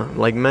day then, huh?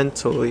 Like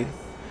mentally,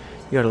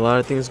 you got a lot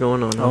of things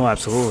going on. Huh? Oh,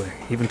 absolutely.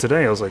 Even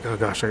today, I was like, oh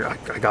gosh, I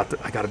got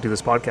to do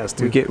this podcast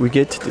too. We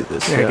get to do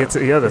this.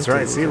 Yeah, that's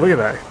right. See, look at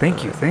that.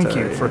 Thank you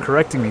for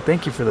correcting me.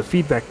 Thank you for the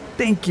feedback.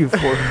 Thank you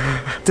for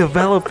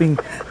developing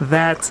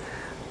that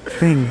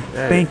thing.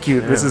 Thank you.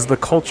 This is the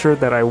culture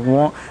that I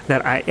want,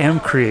 that I am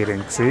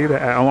creating. See,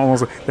 that I'm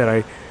almost that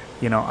I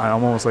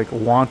almost like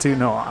want to.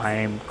 No, I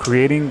am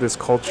creating this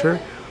culture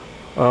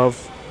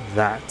of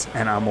that,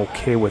 and I'm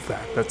okay with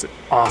that. That's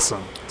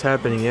awesome. It's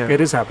happening. Yeah,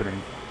 it is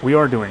happening. We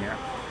are doing it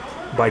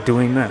by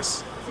doing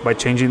this, by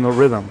changing the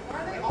rhythm,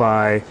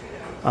 by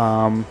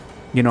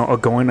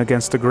going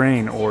against the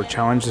grain or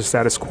challenge the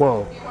status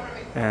quo.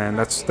 And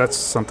that's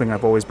something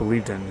I've always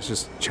believed in. It's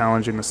just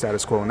challenging the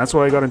status quo, and that's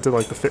why I got into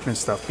like the fitness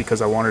stuff,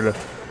 because I wanted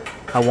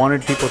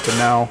people to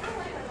now.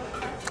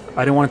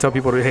 I didn't want to tell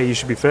people, hey, you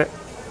should be fit.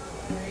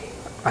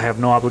 I have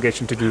no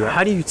obligation to do that.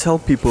 How do you tell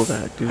people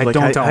that, dude? I don't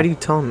tell them. How do you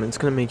tell them it's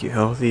gonna make you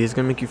healthy? It's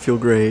gonna make you feel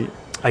great.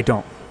 I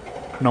don't.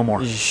 no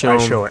more. You I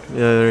show it. Yeah,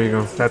 there you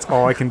go. That's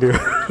all I can do.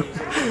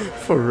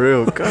 For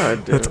real,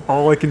 God. That's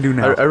all I can do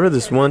now. I read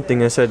this one thing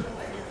that said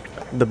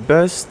the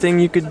best thing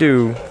you could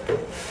do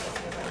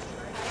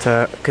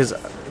because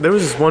there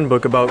was this one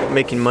book about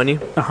making money.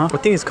 Uh-huh. I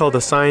think it's called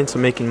The Science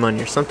of Making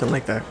Money or something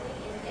like that.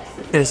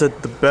 And it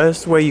said the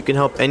best way you can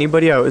help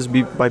anybody out is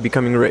by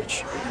becoming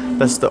rich.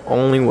 That's the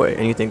only way.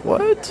 And you think,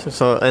 what?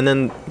 So, and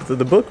then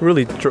the book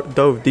really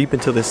dove deep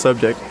into this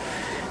subject.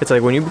 It's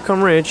like when you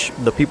become rich,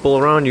 the people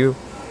around you,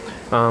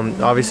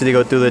 obviously they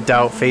go through the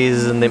doubt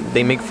phases and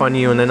they make fun of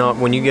you. And then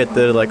when you get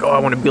there, like, oh, I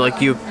want to be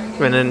like you.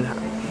 And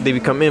then they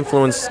become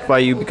influenced by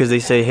you because they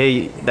say,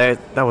 hey,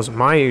 that was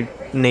my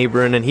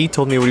neighbor. And then he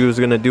told me what he was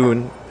going to do.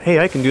 And hey,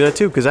 I can do that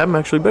too because I'm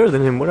actually better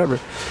than him, whatever.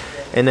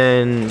 And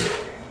then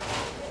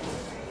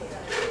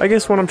I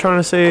guess what I'm trying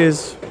to say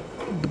is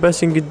the best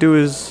thing you could do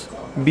is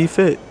be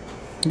fit.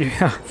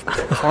 Yeah,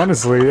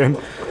 honestly. And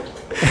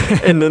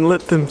then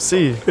let them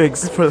see.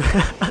 For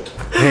that.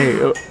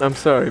 Hey, I'm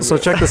sorry. So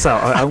check this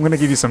out. I'm going to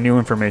give you some new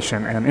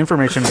information. And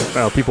information,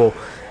 people,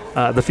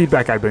 the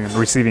feedback I've been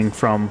receiving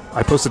from,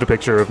 I posted a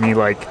picture of me,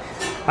 like,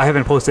 I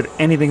haven't posted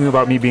anything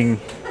about me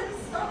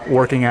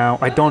working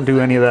out. I don't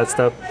do any of that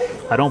stuff.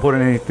 I don't put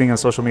anything on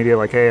social media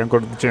like, hey, I'm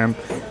going to the gym.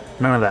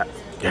 None of that.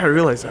 Yeah, I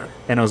realized that.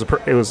 And it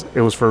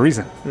was for a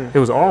reason. It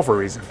was all for a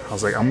reason. I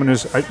was like, I'm gonna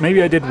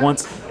maybe I did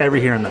once every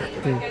here and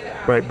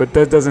there, right? But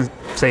that doesn't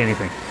say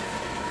anything.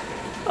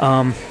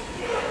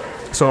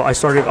 So I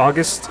started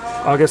August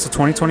of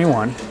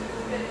 2021.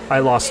 I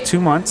lost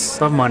 2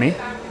 months of money,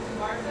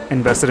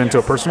 invested into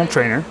a personal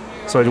trainer.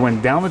 So it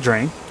went down the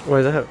drain.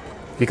 Why is that?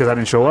 Because I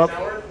didn't show up,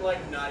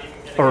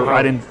 or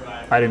I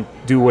didn't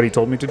do what he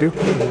told me to do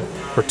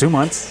for 2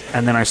 months,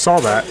 and then I saw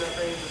that.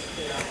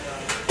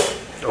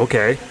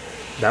 Okay.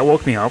 That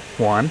woke me up.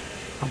 One,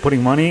 I'm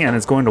putting money and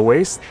it's going to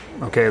waste.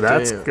 Okay,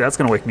 that's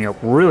going to wake me up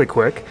really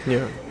quick.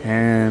 Yeah.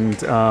 And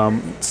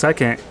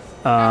second,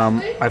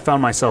 I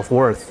found my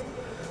self-worth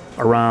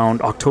around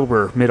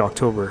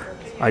mid-October.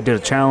 I did a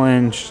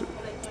challenge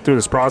through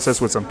this process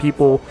with some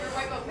people,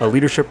 a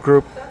leadership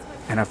group,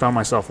 and I found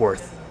my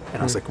self-worth.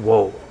 And I was like,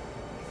 whoa,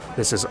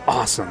 this is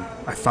awesome.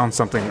 I found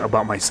something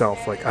about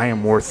myself. Like, I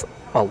am worth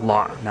a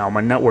lot. Now, my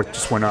net worth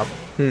just went up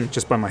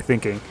just by my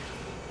thinking.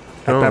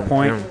 At that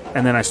point,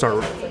 and then I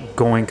started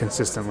going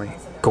consistently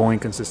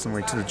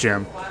to the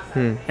gym,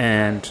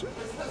 and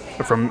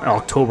from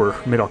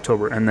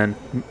mid-October, and then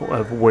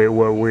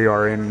where we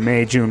are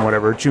in June of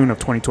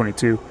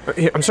 2022.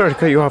 I'm sorry to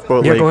cut you off,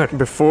 but yeah, go ahead.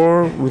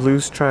 Before we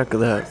lose track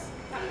of that,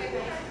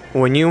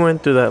 when you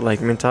went through that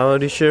like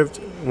mentality shift,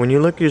 when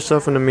you look at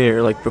yourself in the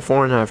mirror, like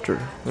before and after,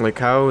 like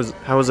how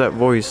was that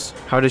voice?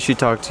 How did she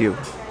talk to you?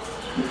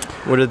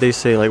 What did they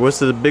say? Like, what's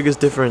the biggest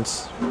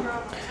difference?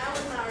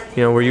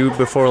 You know, were you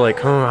before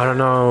like, oh, I don't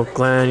know,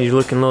 Glenn, you're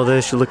looking a little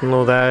this, you're looking a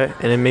little that,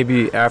 and then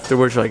maybe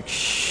afterwards you're like,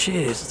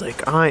 shit, it's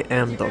like, I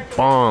am the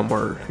bomb,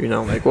 or, you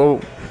know, like,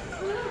 whoa.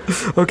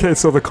 Okay,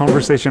 so the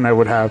conversation I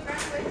would have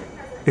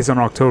is in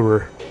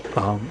October.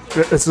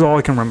 This is all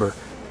I can remember.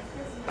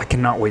 I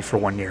cannot wait for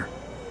 1 year.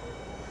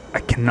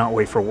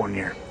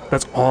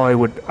 That's all I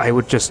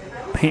would just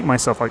paint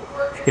myself like,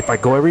 if I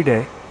go every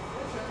day,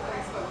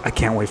 I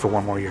can't wait for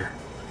 1 more year.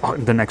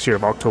 The next year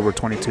of October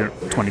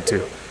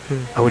 2022.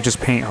 I would just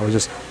paint. I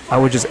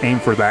would just aim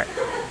for that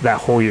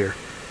whole year.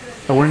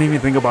 I wouldn't even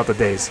think about the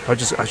days. I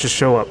just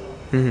show up.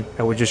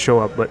 I would just show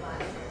up. But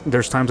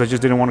there's times I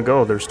just didn't want to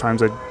go. There's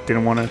times I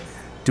didn't want to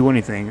do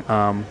anything.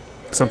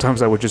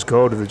 Sometimes I would just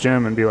go to the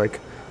gym and be like,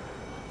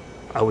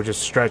 I would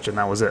just stretch and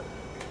that was it.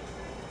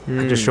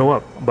 I just show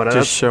up. But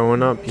just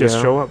showing up. Just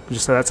show up.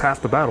 Just that's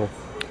half the battle.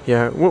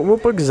 Yeah.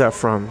 What book is that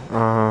from?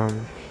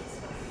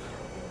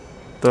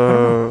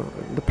 The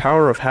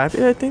Power of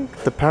Happy, I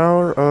think. The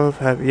Power of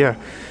Happy. Yeah.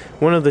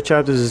 One of the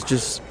chapters is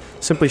just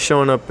simply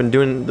showing up and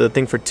doing the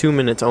thing for 2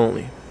 minutes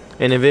only.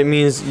 And if it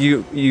means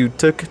you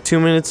took 2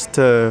 minutes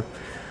to,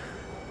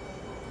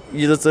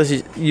 let's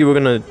say you were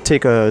going to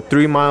take a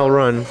 3-mile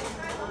run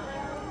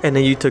and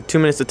then you took 2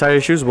 minutes to tie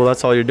your shoes, well,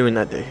 that's all you're doing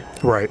that day.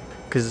 Right.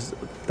 Because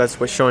that's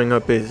what showing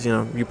up is. You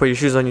know, you put your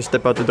shoes on, you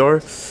step out the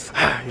door,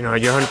 you know,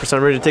 you're 100%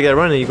 ready to take that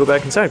run, and you go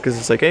back inside because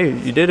it's like, hey,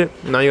 you did it.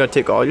 Now you got to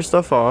take all your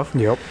stuff off.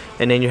 Yep.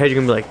 And then your head,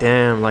 you're going to be like,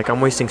 damn, like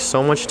I'm wasting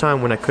so much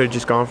time when I could have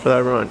just gone for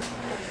that run.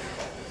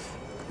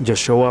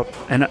 Just show up.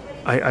 And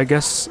I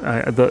guess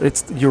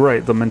you're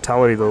right. The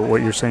mentality, though,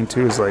 what you're saying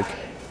too is like,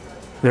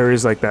 there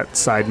is like that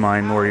side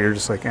mind where you're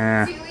just like,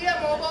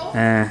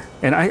 And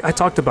I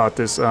talked about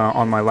this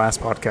on my last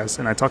podcast,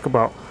 and I talk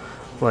about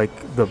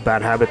like the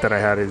bad habit that I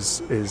had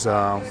is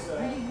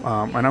and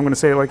I'm gonna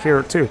say it like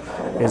here too,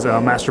 is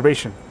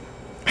masturbation.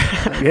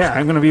 Yeah,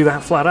 I'm gonna be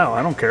that flat out.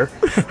 I don't care.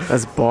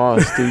 That's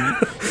boss, dude.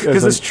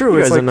 Because it's true.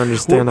 You guys like, don't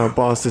understand how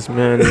boss this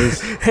man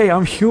is. Hey,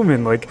 I'm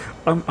human. Like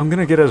I'm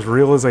gonna get as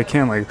real as I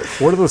can. Like,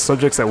 what are the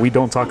subjects that we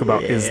don't talk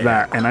about? Is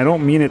that, and I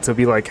don't mean it to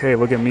be like, hey,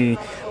 look at me,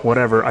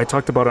 whatever. I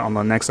talked about it on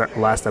the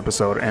last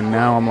episode, and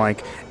now I'm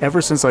like,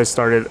 ever since I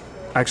started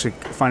actually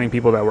finding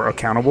people that were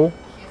accountable,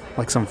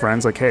 like some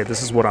friends, like, hey,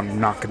 this is what I'm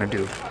not gonna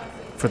do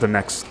for the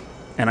next.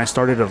 And I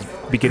started at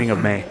the beginning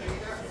of May.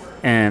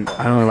 and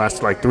I only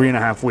lasted like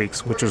 3.5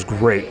 weeks, which was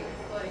great.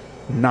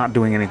 Not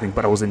doing anything,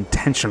 but I was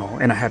intentional,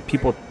 and I had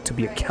people to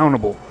be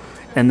accountable.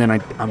 And then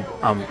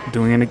I'm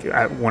doing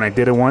it. When I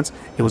did it once,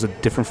 it was a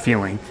different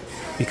feeling,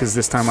 because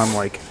this time I'm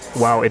like,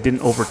 wow, it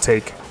didn't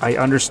overtake. I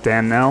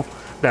understand now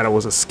that I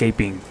was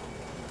escaping.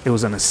 It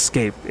was an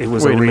escape. It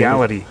was a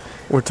reality.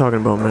 We're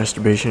talking about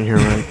masturbation here,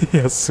 right?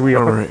 Yes, we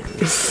are. All right. I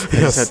just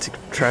had to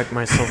track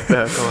myself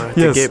back on.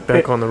 To get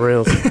back on the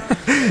rails.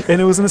 And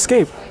it was an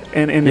escape.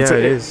 And yeah,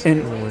 it is.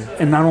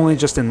 And not only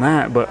just in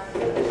that, but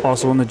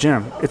also in the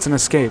gym. It's an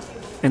escape.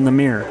 In the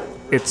mirror.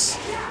 It's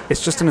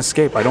just an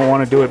escape. I don't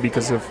want to do it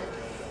because of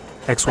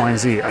X, Y, and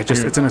Z.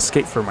 It's an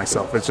escape for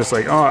myself. It's just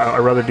like, oh, I'd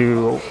rather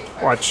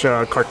watch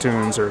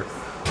cartoons or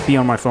be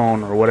on my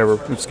phone or whatever.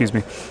 Excuse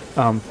me.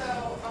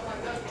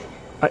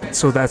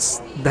 So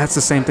that's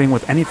the same thing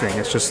with anything.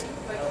 It's just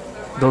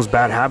those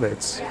bad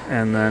habits,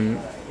 and then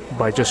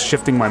by just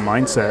shifting my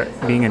mindset,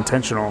 being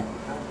intentional,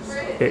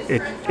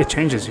 it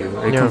changes you.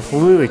 It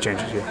completely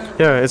changes you.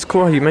 Yeah, it's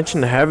cool how you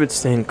mentioned the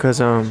habits thing, because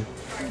there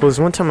was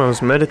one time I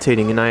was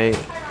meditating, and I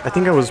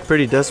think I was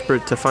pretty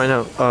desperate to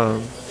find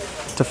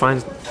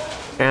find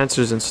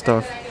answers and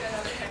stuff.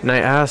 And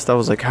I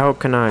was like, how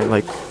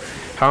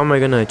am I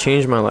gonna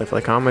change my life?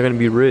 Like, how am I gonna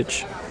be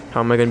rich? How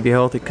am I gonna be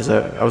healthy? Because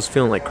I was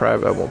feeling like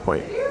crap at one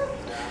point.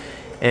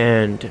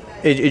 And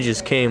it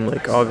just came,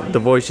 like, the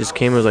voice just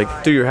came. It was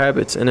like, do your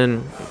habits. And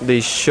then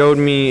they showed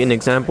me an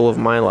example of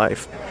my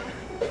life.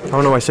 I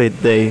don't know why I say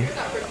they.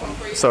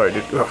 Sorry,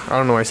 dude. Ugh, I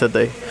don't know why I said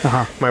they.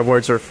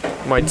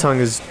 My tongue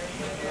is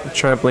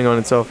trampling on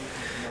itself.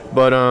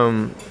 But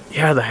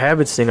yeah, the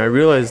habits thing. I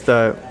realized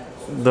that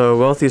the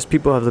wealthiest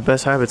people have the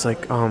best habits.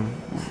 Like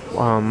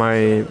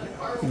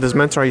this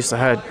mentor I used to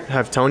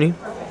have Tony.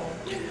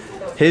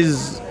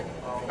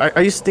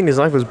 I used to think his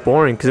life was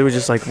boring, because it was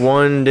just like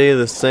one day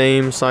the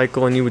same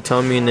cycle, and he would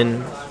tell me, and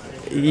then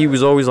he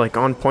was always like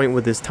on point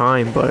with his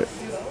time. But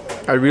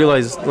I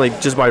realized,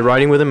 like, just by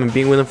riding with him and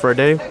being with him for a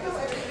day,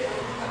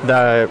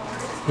 that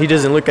he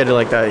doesn't look at it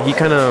like that. He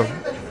kind of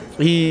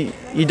he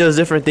does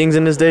different things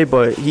in his day,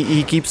 but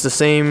he keeps the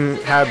same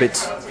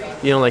habits.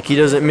 You know, like, he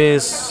doesn't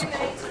miss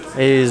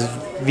his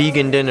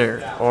vegan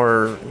dinner,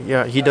 or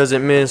he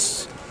doesn't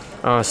miss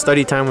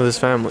study time with his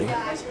family.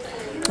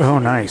 Oh,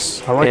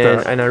 nice. I like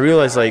that. And I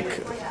realized,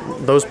 like,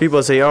 those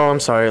people say, oh, I'm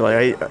sorry,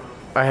 like,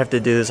 I have to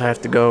do this, I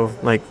have to go.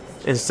 Like,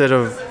 instead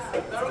of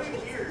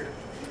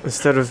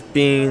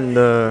being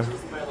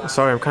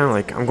sorry, I'm kind of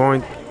like, I'm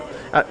going,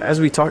 as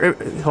we talk,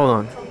 hold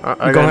on,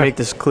 I gotta make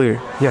this clear.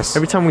 Yes.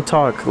 Every time we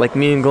talk, like,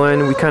 me and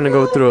Glenn, we kind of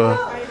go through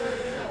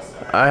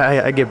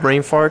I get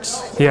brain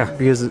farts. Yeah.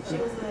 Because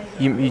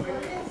you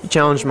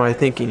challenge my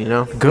thinking, you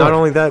know? Good. Not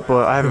only that,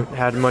 but I haven't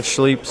had much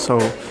sleep, so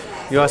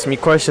you ask me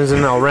questions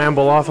and I'll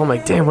ramble off. I'm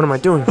like, damn, what am I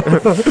doing?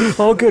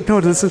 All good.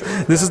 No, this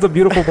is the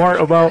beautiful part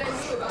about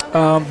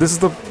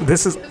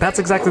that's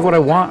exactly what I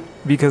want,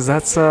 because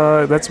that's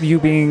you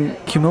being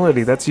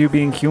humility. That's you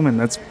being human.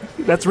 That's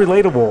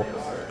relatable.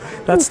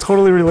 That's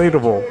totally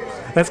relatable.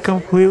 That's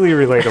completely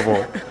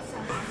relatable.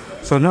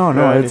 So no,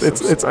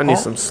 I need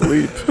some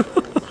sleep.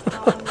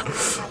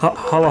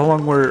 How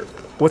long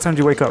what time did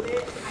you wake up?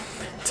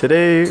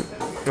 Today,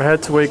 I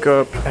had to wake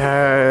up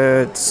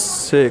at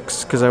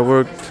 6 because I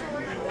worked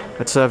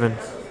at 7.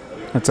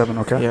 At 7,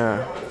 okay.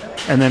 Yeah.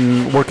 And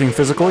then working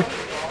physically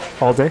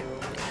all day?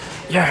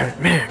 Yeah,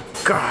 man,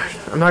 God.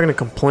 I'm not going to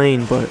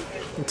complain, but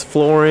it's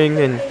flooring,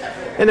 and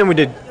then we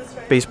did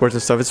baseboards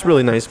and stuff. It's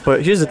really nice.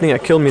 But here's the thing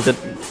that killed me. That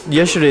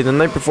yesterday, the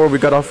night before we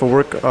got off of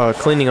work,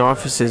 cleaning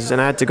offices,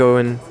 and I had to go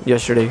in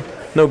yesterday.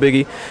 No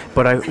biggie.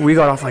 But we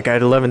got off like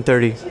at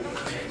 11:30.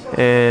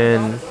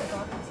 And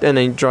then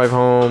you drive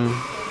home,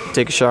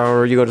 take a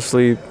shower, you go to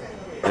sleep,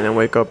 and then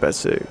wake up at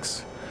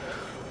 6.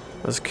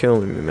 That's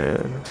killing me,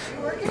 man.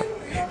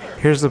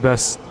 Here's the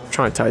best. I'm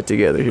trying to tie it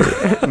together here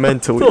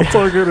mentally. It's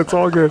all good. It's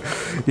all good.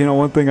 You know,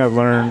 one thing I've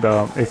learned,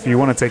 if you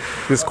want to take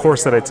this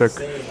course that I took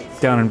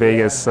down in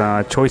Vegas,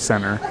 Choice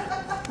Center,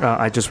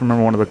 I just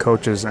remember one of the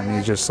coaches, and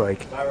he's just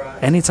like,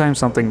 anytime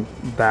something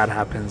bad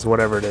happens,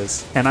 whatever it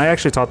is. And I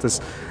actually taught this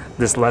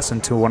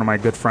lesson to one of my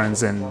good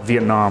friends in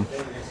Vietnam,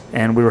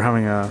 and we were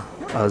having a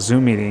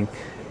Zoom meeting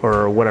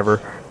or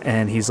whatever,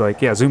 and he's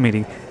like, yeah, Zoom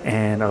meeting.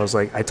 And I was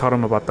like, I taught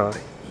him about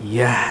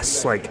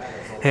like,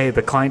 hey,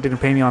 the client didn't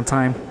pay me on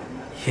time.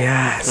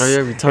 Yes. Oh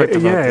yeah, we talked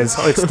about this.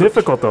 Yeah, it's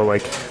difficult though.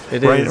 Like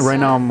it right, is. Right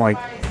now, I'm like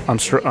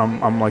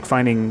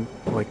finding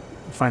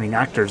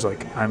actors.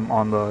 Like, I'm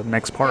on the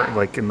next part,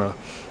 like in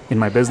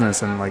my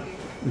business, and like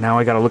now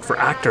I got to look for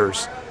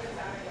actors.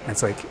 And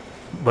it's like,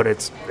 but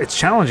it's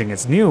challenging.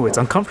 It's new. It's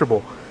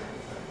uncomfortable.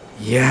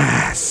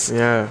 Yes.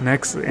 Yeah.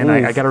 Next, and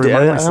I got to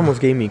remind myself. That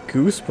almost gave me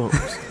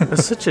goosebumps.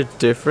 That's such a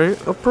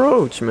different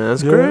approach, man.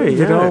 That's great.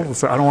 You know,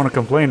 so I don't want to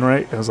complain,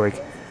 right? I was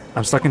like,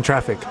 I'm stuck in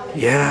traffic.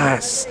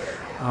 Yes.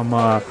 I'm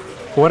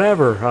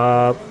whatever.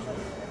 I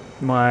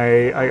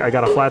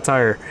got a flat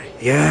tire.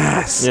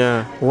 Yes.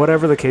 Yeah.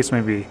 Whatever the case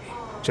may be,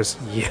 just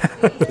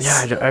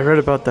yes. Yeah, I read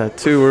about that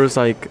too. Where it's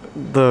like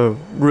the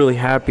really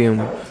happy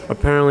and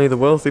apparently the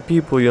wealthy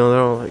people, you know,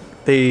 they're like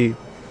they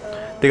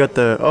they got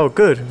the oh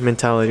good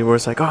mentality where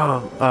it's like,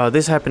 oh,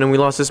 this happened and we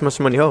lost this much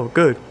money. Oh,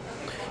 good,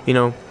 you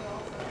know.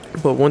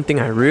 But one thing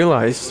I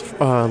realized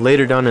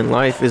later down in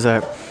life is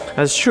that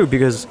that's true,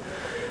 because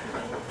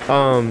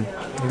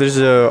there's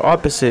a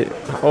opposite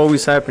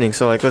always happening.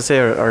 So like, let's say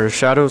our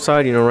shadow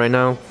side, you know, right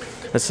now,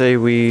 let's say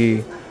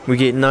we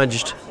get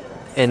nudged,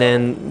 and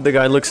then the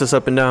guy looks us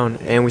up and down,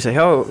 and we say,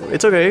 oh,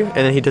 it's okay, and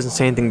then he doesn't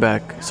say anything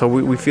back. So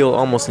we feel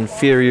almost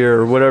inferior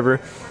or whatever.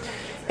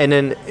 And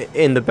then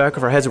in the back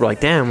of our heads, we're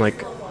like, damn,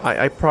 like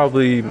I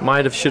probably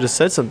might have should have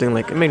said something.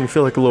 Like, it made me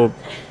feel like a little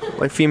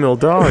like female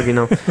dog, you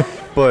know.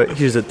 But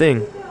here's the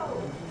thing,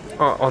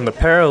 on the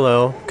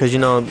parallel, because, you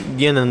know,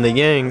 yin and the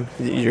yang,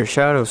 your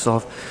shadow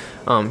self,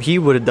 he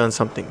would have done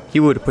something.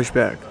 He would have pushed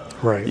back.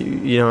 Right.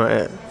 You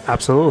know.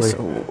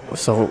 Absolutely.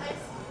 So,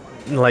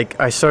 like,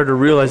 I started to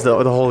realize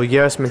the whole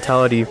yes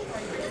mentality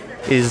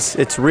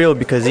it's real,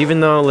 because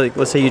even though, like,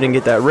 let's say you didn't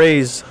get that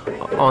raise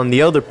on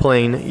the other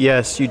plane,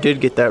 yes, you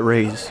did get that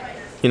raise.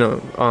 You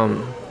know,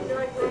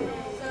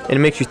 and it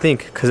makes you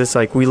think, because it's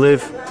like we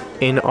live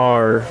in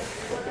our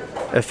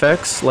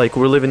effects, like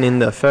we're living in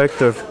the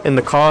effect of, and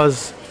the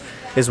cause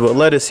is what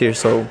led us here.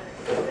 So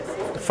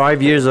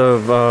 5 years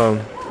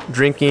of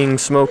drinking,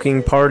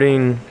 smoking,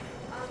 partying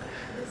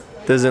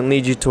doesn't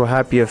lead you to a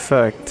happy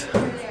effect.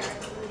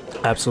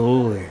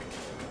 Absolutely.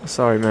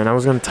 Sorry, man, I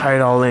was gonna tie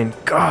it all in.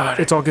 God,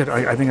 it's all good.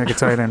 I think I could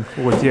tie it in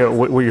with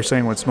what you're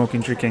saying with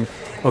smoking, drinking.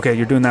 Okay,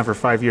 you're doing that for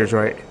 5 years,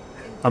 right?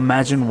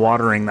 Imagine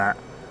watering that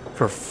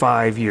for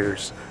 5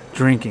 years,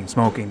 drinking,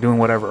 smoking, doing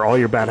whatever, all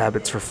your bad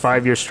habits for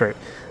 5 years straight.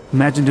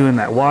 Imagine doing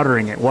that,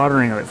 watering it,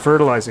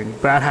 fertilizing,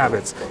 bad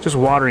habits, just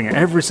watering it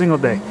every single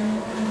day.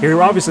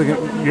 You're obviously,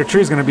 your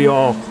tree's going to be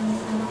all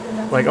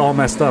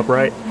messed up,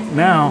 right?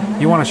 Now,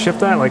 you want to shift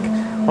that, like,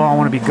 oh, I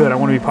want to be good, I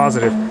want to be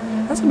positive.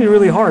 That's going to be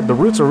really hard. The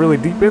roots are really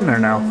deep in there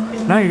now.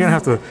 Now you're going to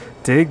have to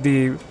dig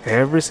deep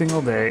every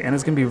single day, and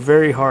it's going to be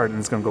very hard, and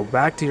it's going to go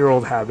back to your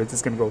old habits.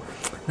 It's going to go,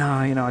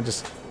 no, you know, I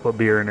just put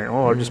beer in it,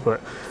 or just put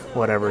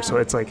whatever. So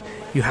it's like,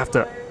 you have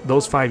to,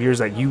 those 5 years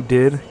that you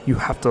did, you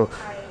have to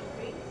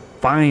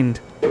find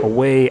a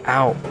way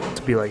out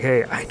to be like,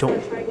 hey, I don't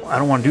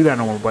want to do that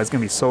no more, but it's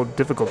gonna be so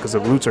difficult because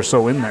the roots are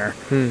so in there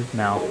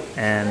now.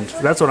 And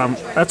that's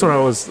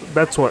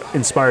what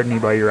inspired me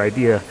by your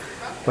idea,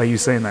 by you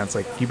saying that. It's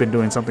like, you've been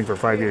doing something for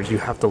 5 years, you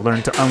have to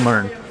learn to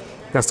unlearn.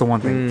 That's the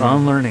one thing,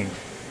 unlearning.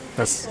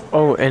 That's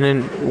and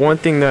then one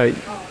thing that,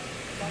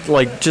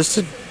 like, just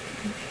to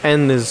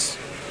end this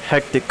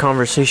hectic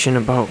conversation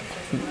about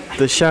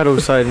the shadow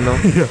side, you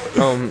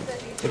know,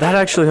 that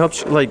actually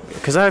helps, like,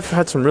 because I've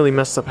had some really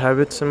messed up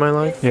habits in my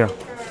life. Yeah.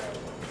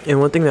 And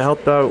one thing that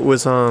helped out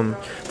was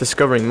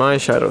discovering my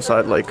shadow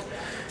side, like,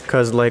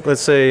 because, like, let's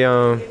say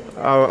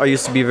I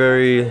used to be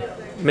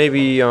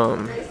maybe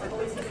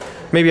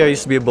I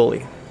used to be a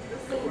bully.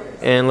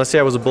 And let's say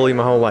I was a bully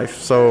my whole life.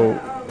 So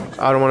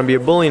I don't want to be a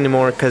bully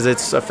anymore because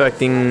it's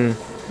affecting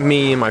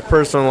me in my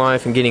personal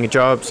life and getting a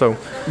job. So,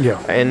 yeah.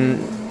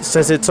 And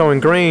since it's so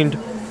ingrained,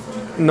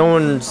 no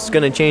one's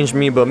going to change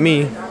me but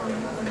me.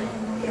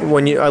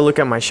 When I look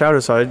at my shadow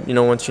side, you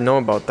know, once you know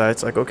about that,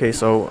 it's like, okay,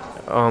 so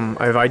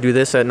if I do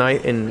this at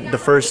night and the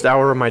first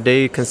hour of my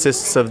day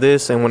consists of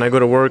this, and when I go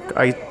to work,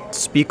 I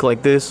speak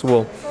like this,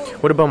 well,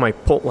 what about my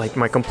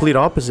complete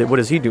opposite? What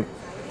does he do?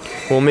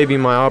 Well, maybe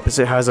my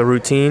opposite has a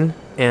routine,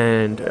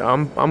 and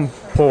I'm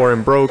poor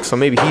and broke, so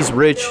maybe he's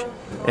rich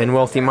and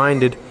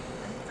wealthy-minded.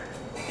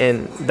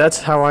 And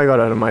that's how I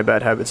got out of my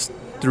bad habits,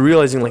 through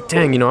realizing, like,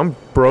 dang, you know, I'm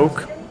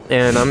broke,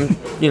 and I'm,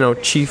 you know,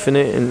 chiefing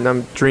it, and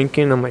I'm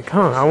drinking. I'm like,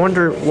 I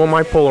wonder what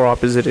my polar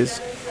opposite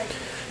is.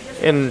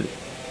 And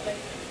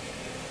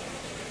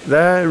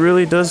that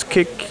really does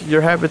kick your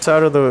habits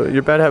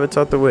your bad habits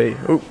out the way.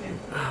 Oh,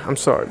 I'm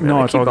sorry, man. No,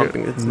 I it's keep all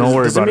bumping good. it. No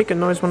worries. Does it make a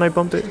noise when I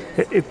bumped it?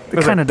 It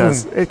kind of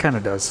does. It kind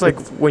of does. It's like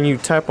when you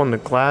tap on the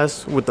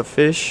glass with the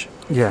fish.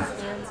 Yeah.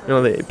 You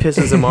know, it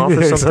pisses him off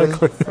or something.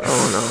 Exactly.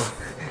 Oh,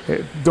 no.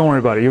 Don't worry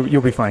about it.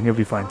 You'll be fine. You'll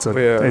be fine. So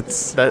yeah,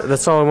 it's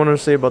that's all I wanted to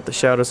say about the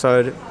shadow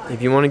side.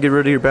 If you want to get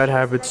rid of your bad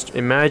habits,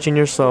 imagine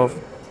yourself,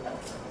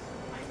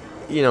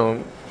 you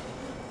know.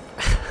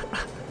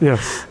 Yeah.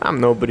 I'm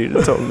nobody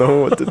to tell no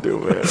one what to do,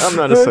 man. I'm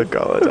not a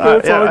psychologist.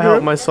 I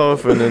help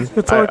myself, and then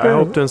I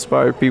hope to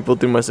inspire people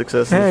through my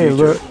success in the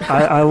future. Look,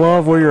 I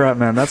love where you're at,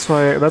 man. That's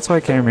why I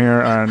came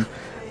here, and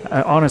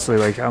honestly,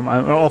 like,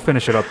 I'll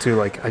finish it up too.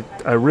 Like,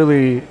 I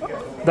really,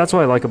 that's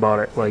what I like about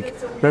it. Like,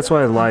 that's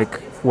why I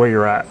like where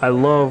you're at. I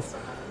love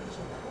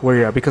where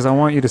you're at because I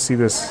want you to see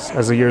this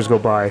as the years go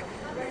by.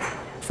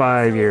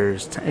 5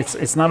 years.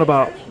 It's not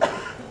about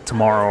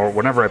tomorrow or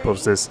whenever I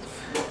post this.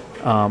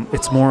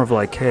 It's more of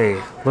like, hey,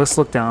 let's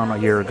look down a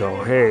year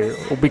ago. Hey,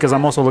 because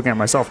I'm also looking at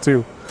myself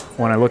too.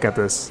 When I look at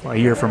this a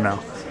year from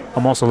now,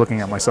 I'm also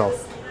looking at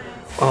myself.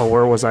 Oh,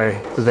 where was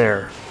I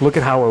there? Look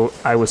at how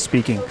I was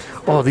speaking.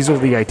 Oh, these are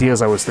the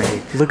ideas I was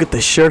thinking. Look at the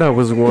shirt I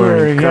was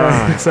wearing.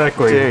 Yeah,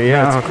 exactly.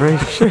 Yeah, it's great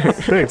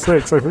shirt.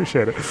 Thanks, I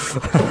appreciate it.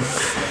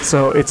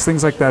 So it's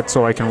things like that,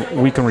 so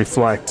we can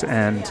reflect,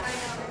 and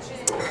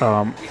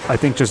I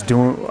think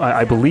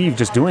I believe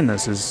just doing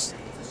this is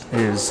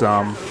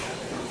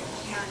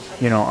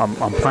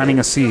I'm planting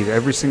a seed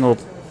every single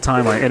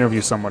time I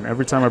interview someone,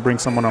 every time I bring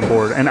someone on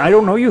board. And I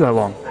don't know you that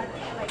long.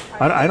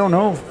 I don't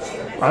know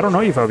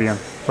you, Fabian.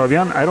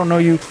 I don't know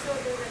you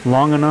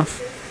long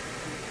enough.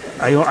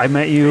 I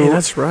met you. Hey,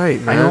 that's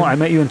right, man. I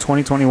met you in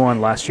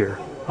 2021 last year.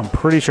 I'm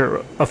pretty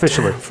sure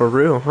officially. For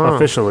real, huh?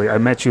 Officially, I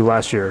met you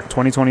last year,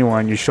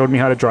 2021. You showed me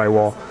how to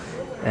drywall,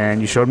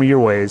 and you showed me your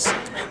ways,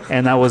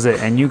 and that was it.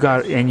 And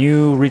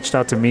you reached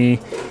out to me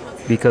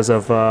because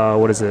of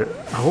what is it?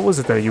 What was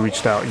it that you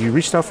reached out? You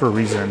reached out for a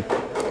reason.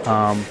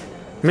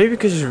 Maybe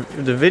because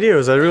the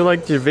videos. I really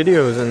liked your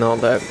videos and all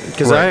that.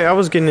 Because right. I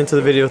was getting into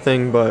the video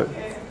thing, but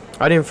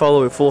I didn't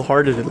follow it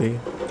full-heartedly.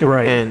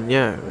 Right. And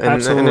yeah, and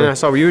Absolutely. then I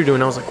saw what you were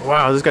doing. I was like,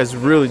 wow, this guy's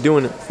really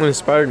doing it. It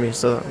inspired me.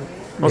 So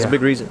that was a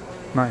big reason.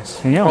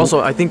 Nice. And yeah. Also,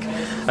 I think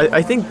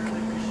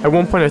at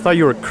one point I thought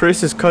you were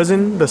Chris's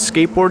cousin, the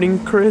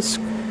skateboarding Chris.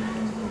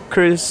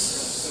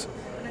 Chris,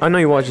 I know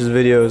you watch his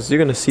videos. You're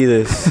gonna see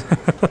this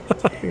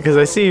because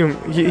I see him.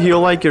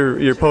 He'll like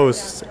your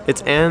posts.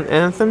 It's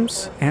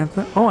anthems.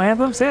 Anthem. Oh,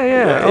 anthems.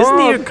 Yeah. Isn't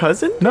he Oh. your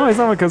cousin? No, he's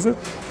not my cousin.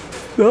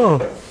 No.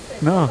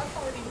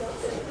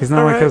 He's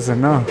not my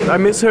cousin. No. I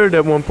misheard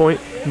at one point.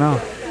 No,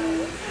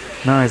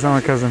 he's not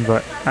my cousin,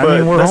 but I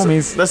mean, we're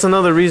homies. That's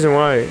another reason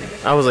why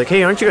I was like,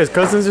 hey, aren't you guys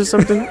cousins or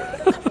something?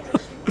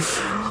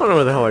 I don't know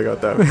where the hell I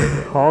got that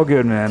from. All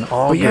good, man.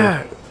 All good.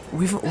 Yeah,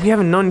 we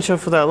haven't known each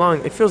other for that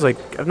long. It feels like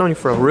I've known you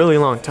for a really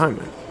long time,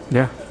 man.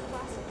 Yeah.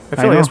 I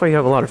feel like that's why you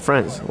have a lot of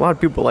friends. A lot of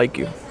people like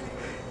you.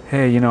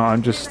 Hey,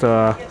 I'm just,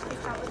 I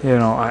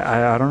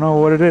don't know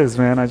what it is,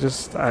 man.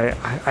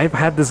 I've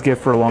had this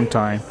gift for a long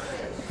time,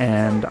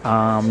 and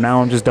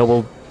now I'm just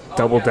double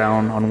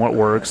down on what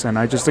works, and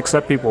I just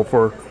accept people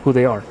for who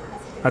they are.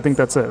 I think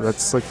that's it.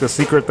 That's like the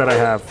secret that I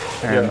have,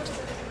 and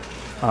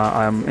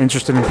I'm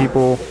interested in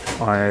people.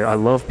 I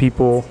love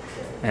people,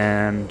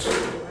 and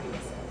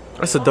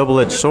That's a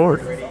double-edged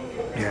sword.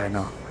 yeah, I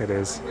know it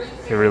is.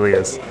 It really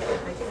is.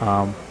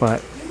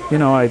 But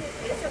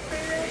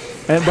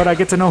but I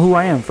get to know who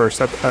I am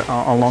first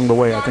along the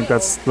way. I think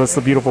that's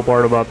the beautiful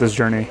part about this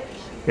journey,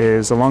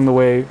 is along the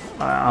way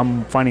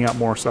I'm finding out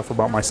more stuff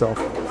about myself.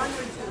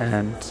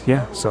 And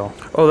yeah, so.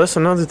 Oh, that's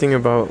another thing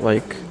about,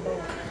 like,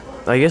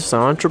 I guess the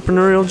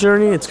entrepreneurial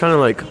journey. It's kind of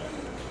like,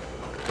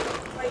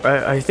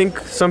 I think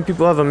some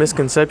people have a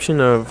misconception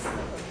of,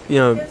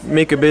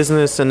 make a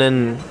business and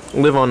then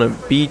live on a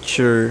beach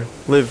or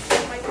live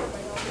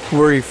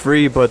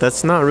worry-free, but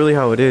that's not really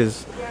how it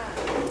is.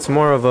 It's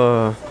more of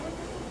a,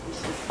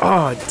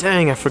 oh,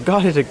 dang, I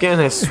forgot it again,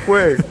 I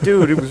swear.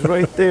 Dude, it was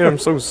right there. I'm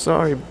so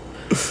sorry.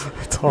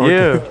 It's all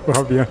good,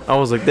 Fabian. I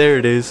was like, there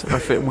it is. We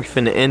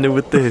finna end it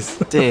with this.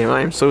 Damn,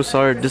 I am so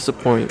sorry to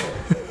disappoint.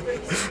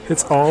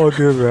 It's all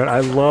good, man.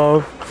 I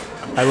love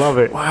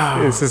it.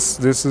 Wow. This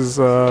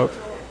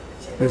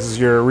is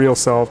your real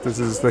self. This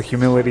is the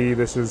humility.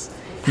 This is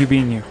you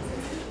being you.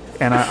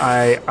 And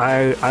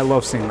I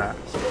love seeing that.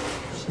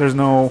 There's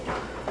no,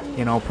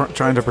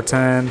 trying to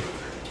pretend,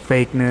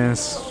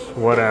 fakeness,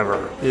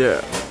 whatever.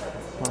 Yeah.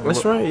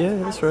 That's right, yeah,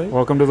 that's right.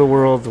 Welcome to the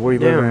world we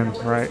live in,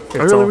 right?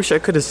 I really wish I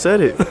could have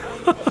said it.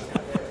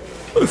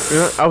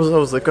 I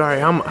was like, all right,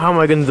 how am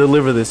I going to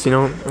deliver this,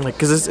 I'm like,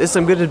 because it's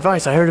some good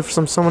advice. I heard it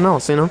from someone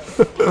else, And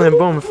then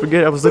boom, I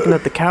forget. I was looking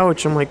at the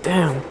couch. I'm like,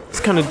 damn, it's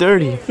kind of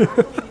dirty.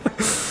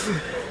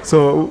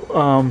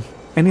 So,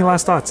 any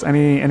last thoughts?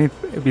 Any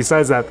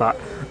besides that thought,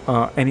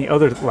 any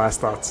other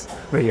last thoughts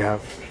that you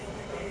have?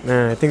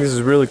 Man, I think this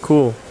is really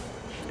cool.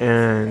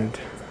 And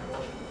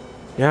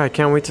yeah, I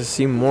can't wait to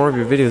see more of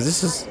your videos.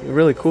 This is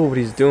really cool what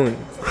he's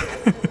doing.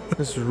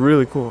 This is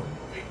really cool.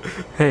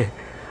 Hey,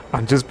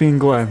 I'm just being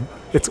Glenn.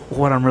 It's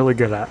what I'm really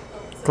good at.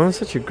 Glenn's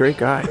such a great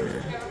guy,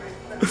 man.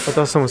 I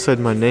thought someone said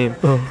my name.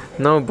 Oh.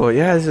 No, but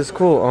yeah, this is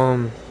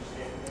cool.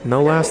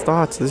 No last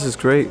thoughts. This is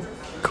great.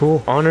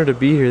 Cool. Honor to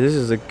be here. This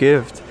is a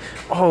gift.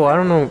 Oh, I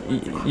don't know.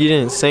 You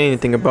didn't say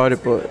anything about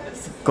it, but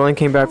Glenn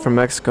came back from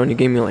Mexico and he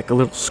gave me like a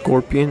little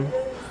scorpion.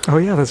 Oh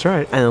yeah, that's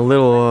right. And a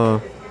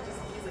little.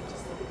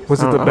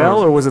 Was it the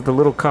bell or was it the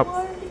little cup?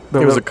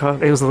 It was a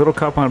cup. It was a little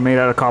cup made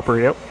out of copper.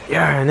 Yep.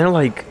 Yeah, and they're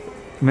like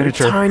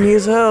miniature, they're tiny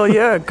as hell.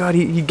 Yeah, God,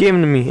 he gave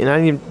them to me,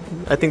 and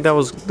I think that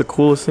was the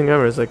coolest thing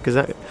ever. It's like, cause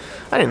I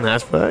didn't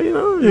ask for that,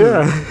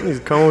 Yeah. He's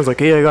coming, was like,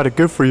 hey, I got a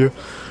gift for you.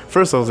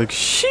 First, I was like,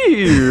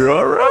 shit,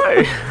 all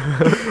right.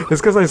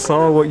 It's because I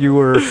saw what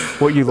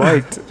you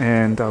liked,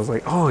 and I was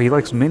like, oh, he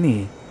likes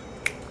mini.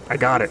 I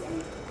got it.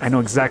 I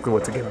know exactly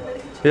what to give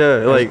him.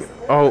 Yeah, like,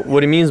 oh,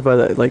 what he means by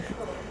that, like,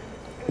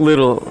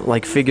 little,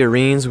 like,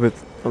 figurines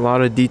with a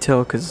lot of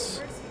detail,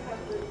 because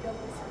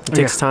it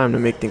takes time to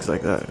make things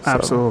like that. So.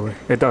 Absolutely.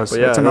 It does.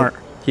 Yeah, it's an art.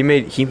 He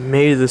made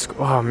this,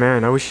 oh,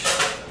 man, I wish,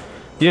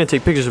 you didn't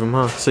take pictures of him,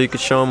 huh? So you could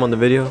show him on the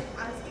video?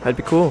 That'd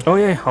be cool. Oh,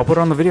 yeah, I'll put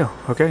it on the video.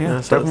 Okay,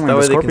 yeah, so definitely. that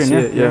way the they can scorpion, see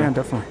it, yeah,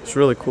 definitely. It's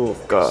really cool.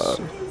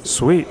 God.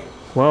 Sweet.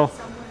 Well,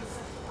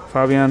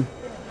 Fabian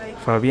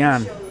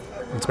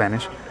in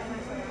Spanish.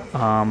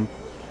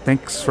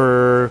 Thanks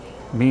for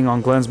being on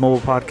Glenn's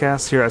Mobile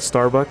Podcast here at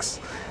Starbucks.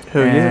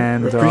 Hell yeah,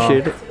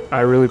 appreciate it. I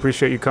really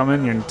appreciate you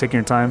coming and taking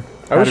your time.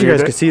 I wish you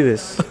guys could see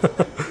this.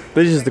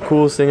 This is the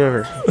coolest thing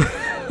ever.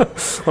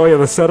 Oh yeah,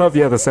 the setup.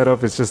 Yeah, the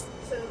setup is just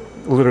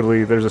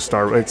literally there's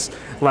a It's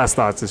last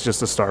thoughts. It's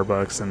just a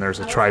Starbucks, and there's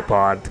a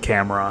tripod,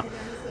 camera,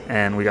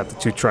 and we got the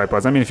 2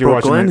 tripods. I mean, if you're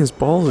watching Glenn it, is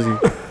ballsy.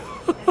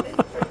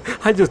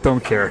 I just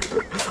don't care.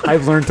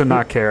 I've learned to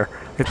not care.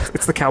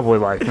 It's the cowboy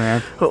life,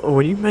 man. Oh,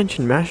 when you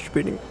mentioned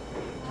masturbating,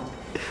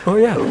 Oh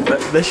yeah,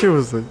 that shit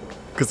was like,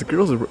 because the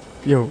girls are,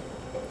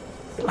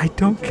 I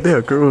don't care. yeah,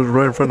 a girl was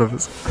right in front of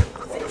us.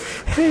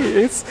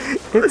 Hey, it's.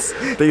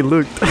 They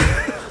looked.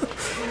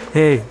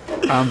 Hey,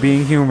 I'm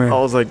being human. I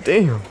was like,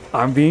 damn.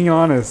 I'm being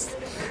honest.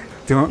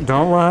 Don't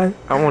lie.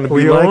 I want to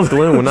We be all- like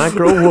Glenn when I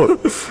grow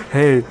up.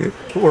 Hey,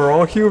 we're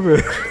all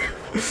human.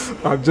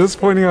 I'm just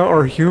pointing out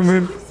our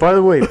human. By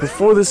the way,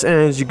 before this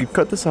ends, you can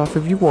cut this off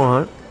if you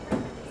want.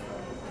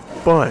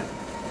 But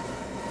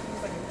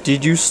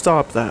did you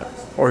stop that,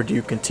 or do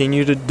you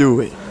continue to do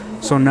it?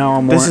 So now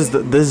I'm more. This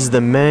is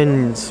the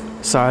men's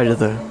side of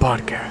the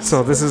podcast.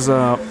 So this is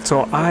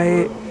So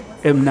I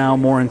am now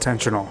more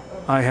intentional.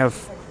 I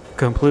have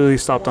completely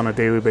stopped on a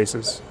daily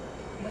basis.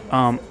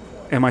 Am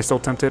I still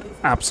tempted?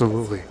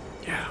 Absolutely.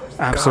 Yeah,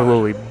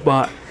 Absolutely.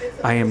 But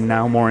I am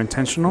now more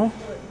intentional.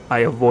 I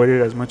avoid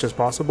it as much as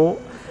possible.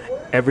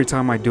 Every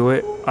time I do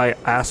it, I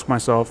ask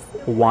myself,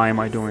 why am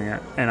I doing it?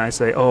 And I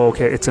say, oh,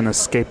 okay, it's an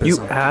escapism. You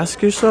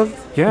ask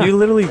yourself? Yeah. You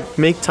literally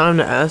make time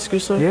to ask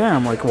yourself? Yeah,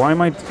 I'm like, why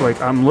am I,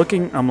 like, I'm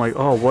looking, I'm like,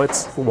 oh,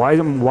 why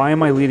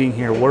am I leading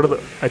here?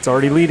 It's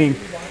already leading.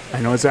 I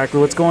know exactly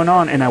what's going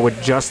on, and I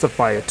would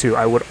justify it too.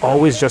 I would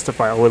always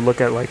justify. I would look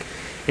at, like,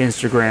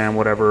 Instagram,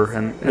 whatever,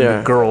 and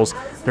the girls,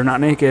 they're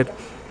not naked,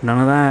 none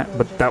of that,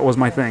 but that was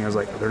my thing. I was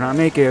like, they're not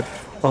naked,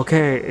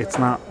 okay, it's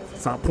not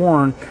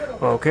porn,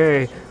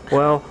 okay,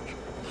 well,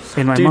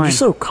 in my Dude, mind. you're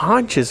so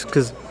conscious,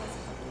 because,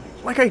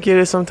 like, I get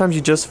it, sometimes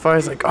you justify,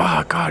 it's like,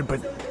 oh, God,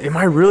 but am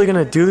I really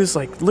going to do this?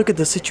 Like, look at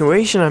the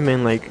situation I'm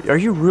in, like, are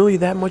you really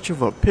that much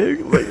of a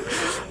pig? Like,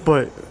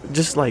 but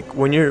just, like,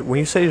 when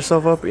you set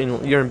yourself up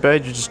and you're in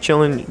bed, you're just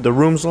chilling, the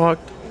room's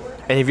locked,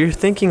 and if you're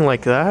thinking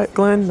like that,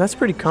 Glenn, that's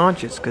pretty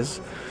conscious, because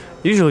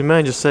usually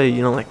men just say,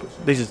 like,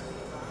 they just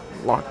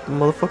lock the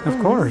motherfucker. Of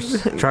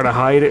course. Try to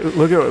hide it.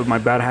 Look at my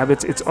bad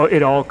habits.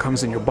 It all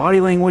comes in your body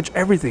language.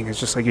 Everything. It's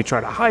just like you try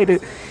to hide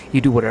it.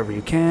 You do whatever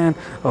you can.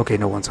 Okay,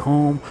 no one's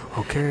home.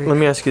 Okay. Let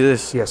me ask you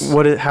this. Yes.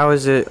 How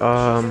is it,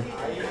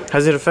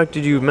 has it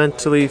affected you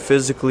mentally,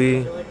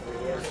 physically?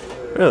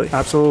 Really?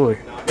 Absolutely.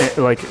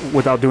 Like,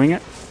 without doing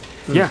it?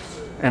 Yeah.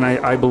 And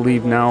I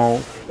believe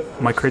now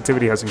my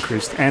creativity has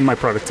increased and my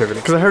productivity.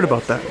 Because I heard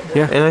about that.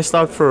 Yeah. And I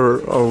stopped for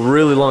a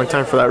really long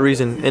time for that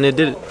reason. And it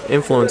did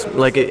influence,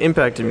 like, it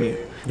impacted me.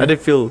 I did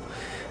feel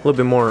a little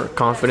bit more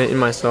confident in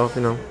myself,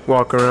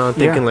 walking around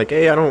thinking, like,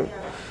 hey, I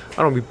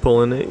don't be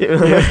pulling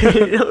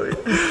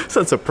it.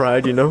 Sense of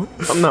pride,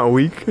 I'm not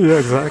weak. Yeah,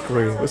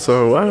 exactly.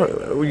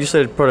 So, you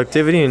said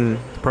productivity and...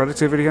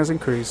 Productivity has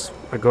increased.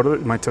 My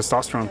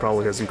testosterone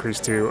probably has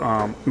increased too.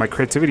 My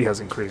creativity has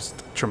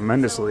increased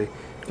tremendously.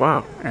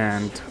 Wow.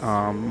 And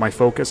my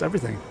focus,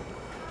 everything.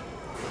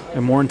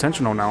 I'm more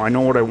intentional now. I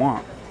know what I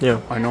want. Yeah.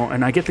 I know,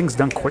 and I get things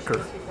done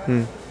quicker.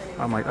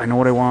 I'm like, I know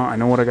what I want. I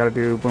know what I got to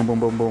do. Boom, boom,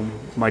 boom, boom.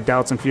 My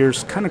doubts and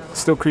fears kind of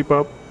still creep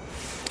up,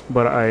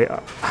 but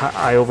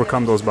I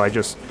overcome those by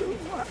just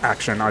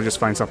action. I just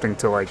find something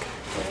to, like,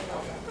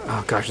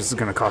 oh gosh, this is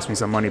going to cost me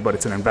some money, but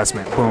it's an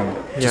investment. Boom.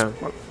 Just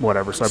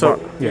whatever. So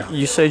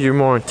you said you're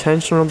more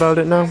intentional about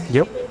it now?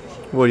 Yep.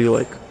 What do you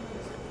like?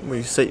 When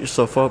you set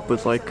yourself up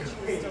with, like,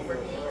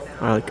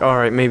 all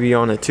right, maybe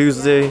on a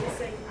Tuesday,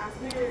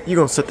 you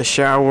gonna set the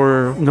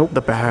shower, Nope. the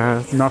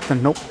bath,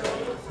 Nothing. Nope.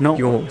 Nope.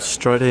 you won't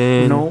strut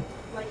in. Nope.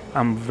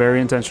 I'm very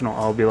intentional.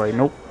 I'll be like,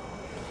 nope.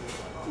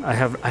 I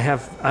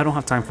don't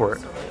have time for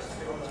it.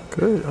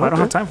 Good. I don't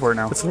have time for it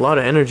now. It's a lot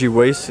of energy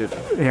wasted.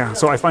 Yeah,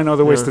 so I find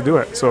other ways to do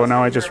it. So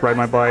now I just ride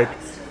my bike.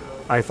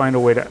 I find a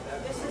way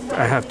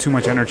I have too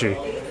much energy,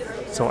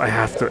 so it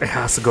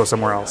has to go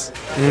somewhere else.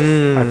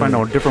 I find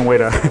a different way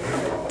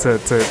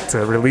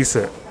to release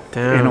it.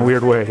 Damn. In a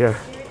weird way, yeah.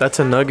 That's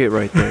a nugget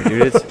right there,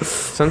 dude.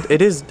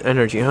 It is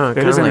energy, huh?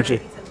 It is Kinda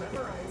energy.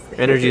 Like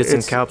energy is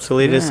It's-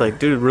 encapsulated. It's yeah. like,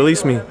 dude,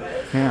 release me.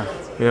 Yeah.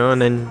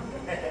 And then,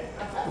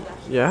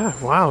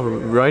 wow,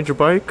 ride your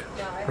bike.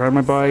 Ride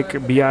my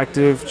bike, be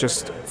active,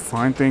 just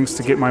find things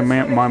to get my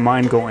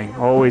mind going.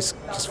 Always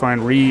just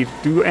read,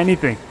 do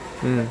anything.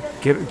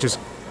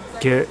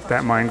 Get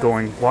that mind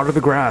going. Water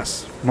the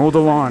grass, mow the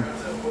lawn,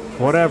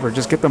 whatever.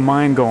 Just get the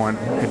mind going.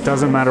 It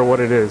doesn't matter what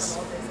it is.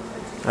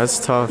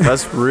 That's tough.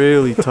 That's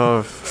really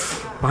tough.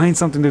 Find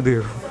something to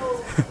do.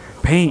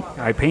 Paint.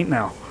 I paint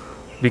now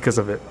because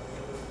of it.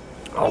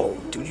 Oh,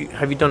 dude,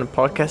 have you done a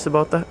podcast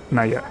about that?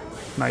 Not yet.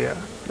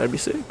 That'd be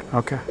sick.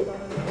 Okay.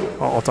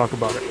 I'll talk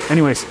about it.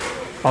 Anyways,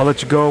 I'll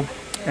let you go.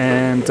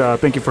 And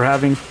thank you for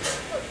having.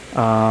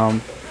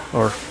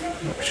 Or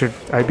should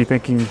I be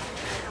thinking,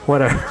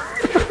 whatever.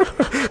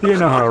 You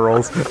know how it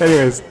rolls.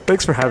 Anyways,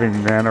 thanks for having me,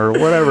 man. Or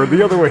whatever.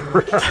 The other way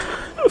around.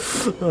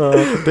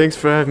 Thanks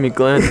for having me,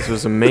 Glenn. This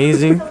was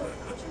amazing.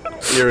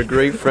 You're a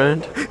great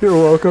friend. You're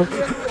welcome.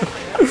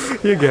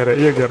 You get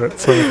it.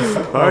 So,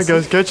 All right,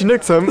 guys. Catch you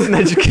next time.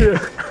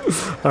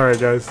 All right,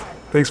 guys.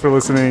 Thanks for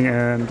listening,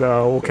 and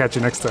we'll catch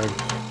you next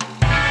time.